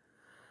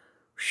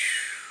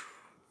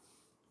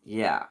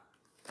 Yeah.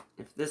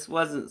 If this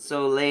wasn't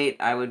so late,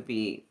 I would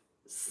be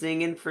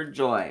singing for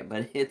joy,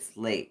 but it's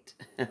late.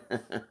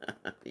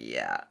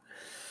 Yeah.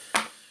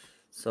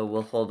 So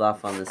we'll hold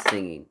off on the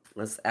singing.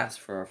 Let's ask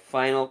for a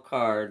final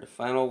card,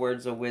 final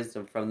words of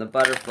wisdom from the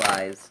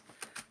butterflies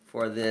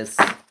for this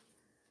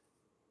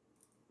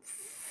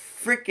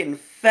freaking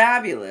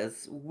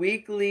fabulous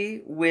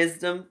weekly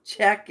wisdom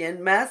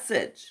check-in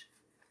message.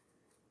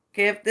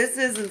 Okay, if this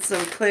isn't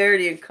some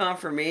clarity and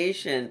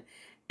confirmation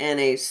and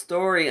a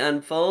story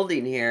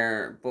unfolding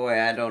here, boy,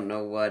 I don't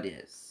know what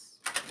is.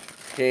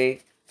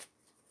 Okay?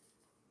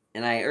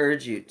 And I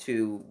urge you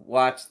to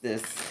watch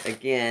this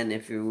again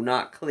if you're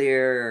not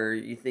clear or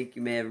you think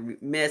you may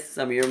have missed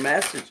some of your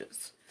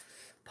messages.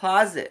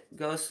 Pause it.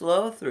 Go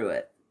slow through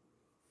it.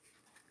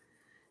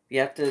 You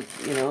have to,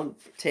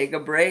 take a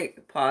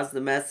break, pause the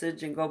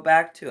message, and go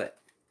back to it.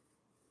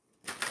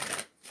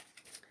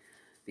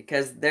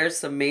 Because there's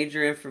some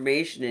major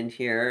information in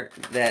here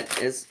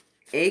that is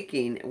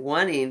aching,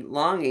 wanting,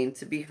 longing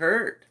to be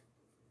heard.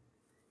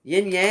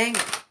 Yin Yang,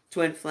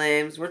 twin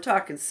flames, we're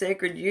talking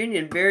sacred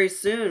union very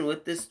soon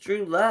with this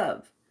true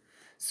love.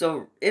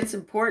 So it's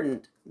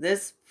important,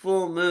 this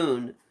full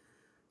moon,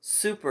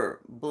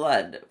 super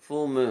blood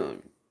full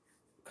moon,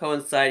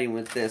 coinciding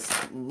with this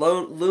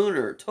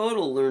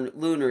total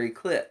lunar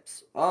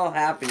eclipse, all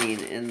happening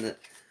in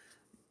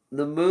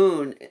the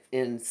moon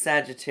in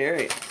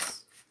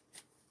Sagittarius.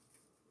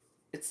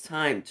 It's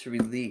time to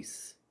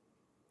release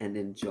and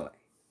enjoy.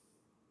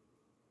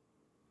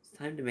 It's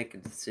time to make a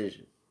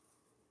decision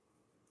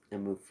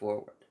and move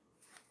forward.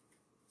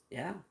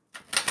 Yeah.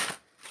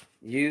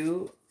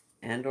 You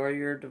and or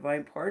your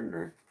divine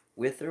partner,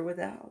 with or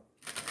without.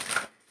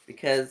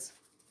 Because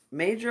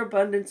major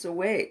abundance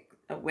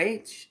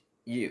awaits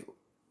you.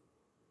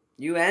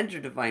 You and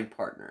your divine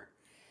partner.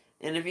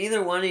 And if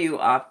either one of you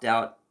opt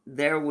out,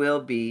 there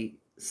will be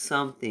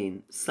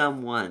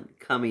someone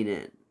coming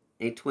in.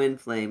 A twin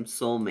flame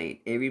soulmate,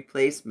 a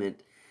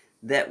replacement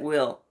that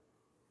will,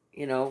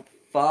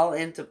 fall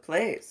into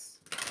place.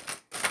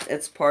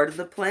 It's part of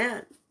the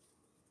plan.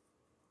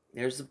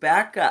 There's a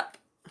backup.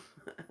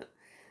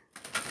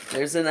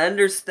 There's an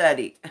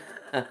understudy.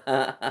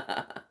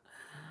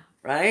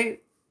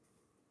 Right?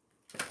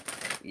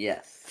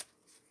 Yes.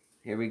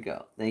 Here we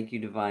go. Thank you,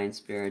 Divine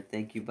Spirit.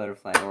 Thank you,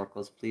 Butterfly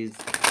Oracles. Please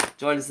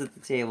join us at the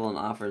table and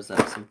offer us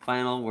up some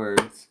final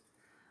words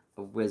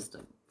of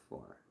wisdom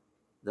for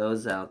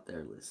those out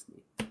there listening.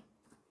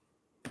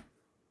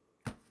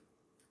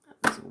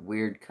 That's a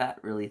weird cut,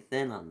 really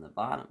thin on the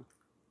bottom.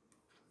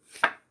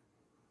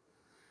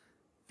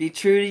 Be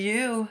true to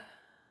you.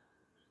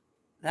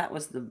 That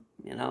was the,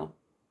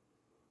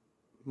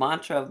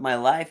 mantra of my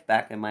life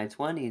back in my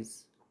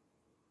 20s.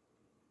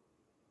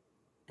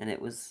 And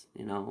it was,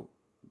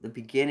 the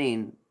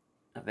beginning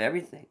of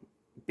everything.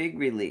 Big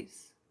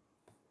release.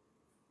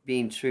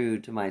 Being true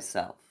to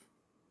myself.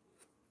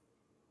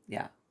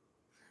 Yeah.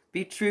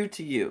 Be true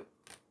to you.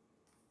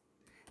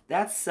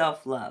 That's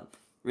self-love,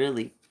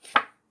 really.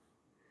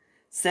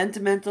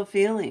 Sentimental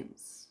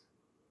feelings.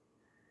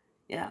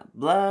 Yeah.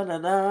 Blah, da,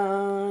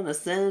 da, a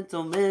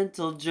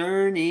sentimental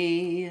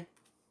journey.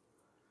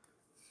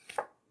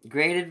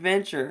 Great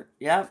adventure.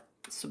 Yep.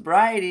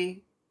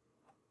 Sobriety.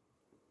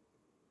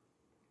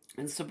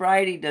 And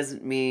sobriety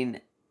doesn't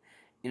mean,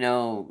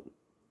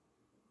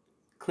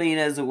 clean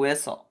as a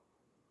whistle.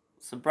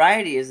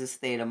 Sobriety is a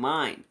state of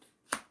mind.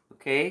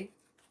 Okay?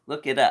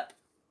 Look it up.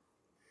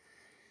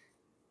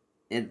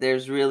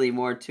 There's really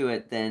more to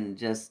it than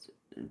just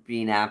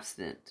being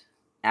abstinent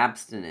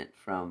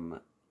from,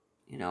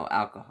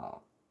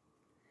 alcohol.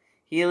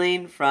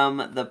 Healing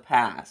from the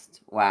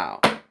past. Wow.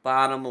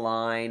 Bottom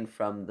line,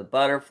 from the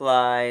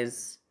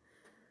butterflies.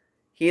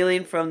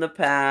 Healing from the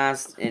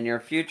past in your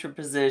future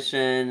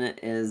position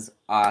is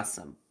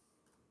awesome.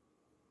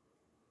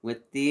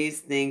 With these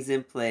things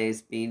in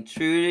place, being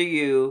true to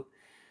you,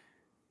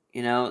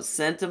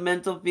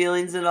 sentimental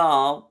feelings at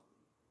all.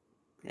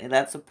 Okay,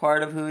 that's a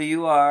part of who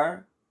you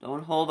are.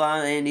 Don't hold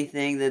on to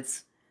anything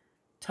that's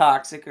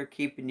toxic or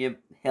keeping you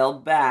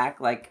held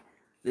back, like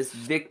this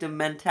victim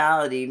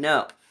mentality.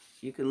 No,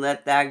 you can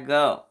let that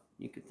go.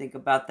 You can think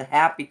about the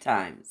happy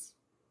times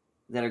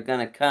that are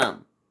going to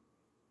come.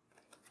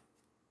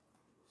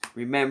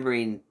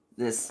 Remembering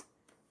this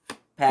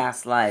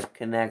past life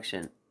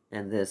connection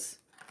and this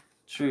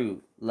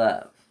true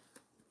love.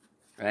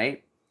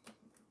 Right?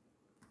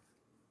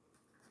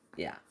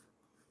 Yeah.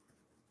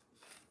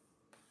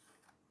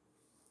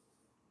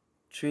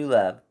 True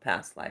love,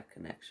 past life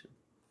connection.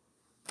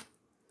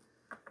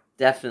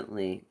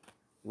 Definitely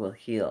will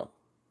heal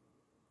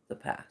the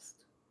past.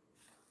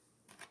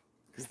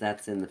 Because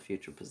that's in the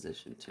future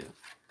position too.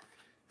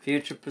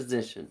 Future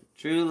position.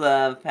 True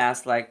love,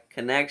 past life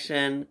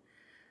connection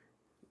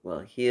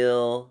will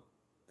heal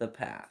the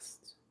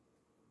past.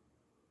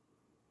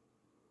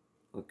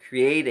 Will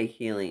create a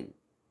healing.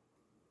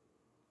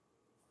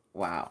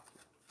 Wow.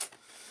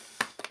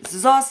 This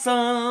is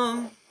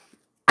awesome.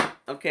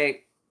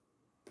 Okay.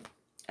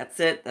 That's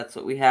it. That's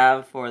what we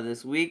have for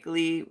this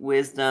weekly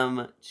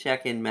wisdom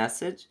check-in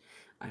message.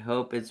 I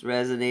hope it's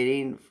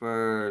resonating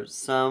for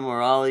some or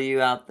all of you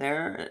out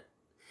there.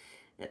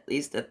 At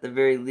least, at the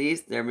very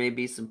least, there may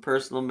be some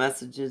personal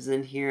messages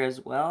in here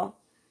as well.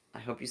 I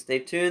hope you stay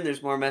tuned.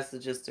 There's more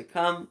messages to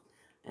come.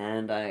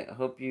 And I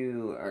hope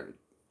you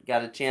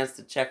got a chance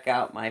to check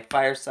out my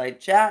fireside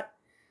chat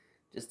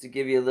just to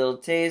give you a little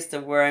taste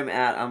of where I'm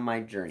at on my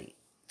journey.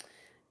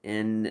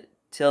 And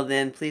till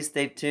then, please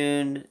stay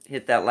tuned.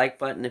 Hit that like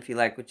button if you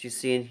like what you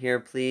see in here,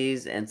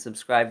 please. And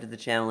subscribe to the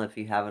channel if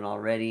you haven't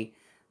already.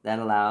 That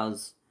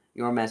allows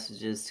your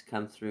messages to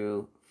come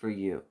through for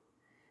you.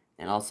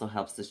 And also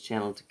helps this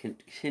channel to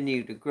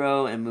continue to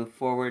grow and move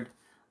forward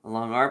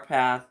along our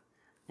path.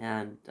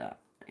 And,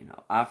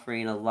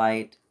 offering a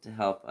light to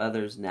help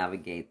others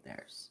navigate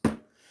theirs.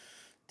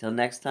 Till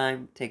next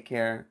time, take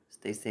care.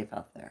 Stay safe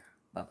out there.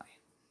 Bye-bye.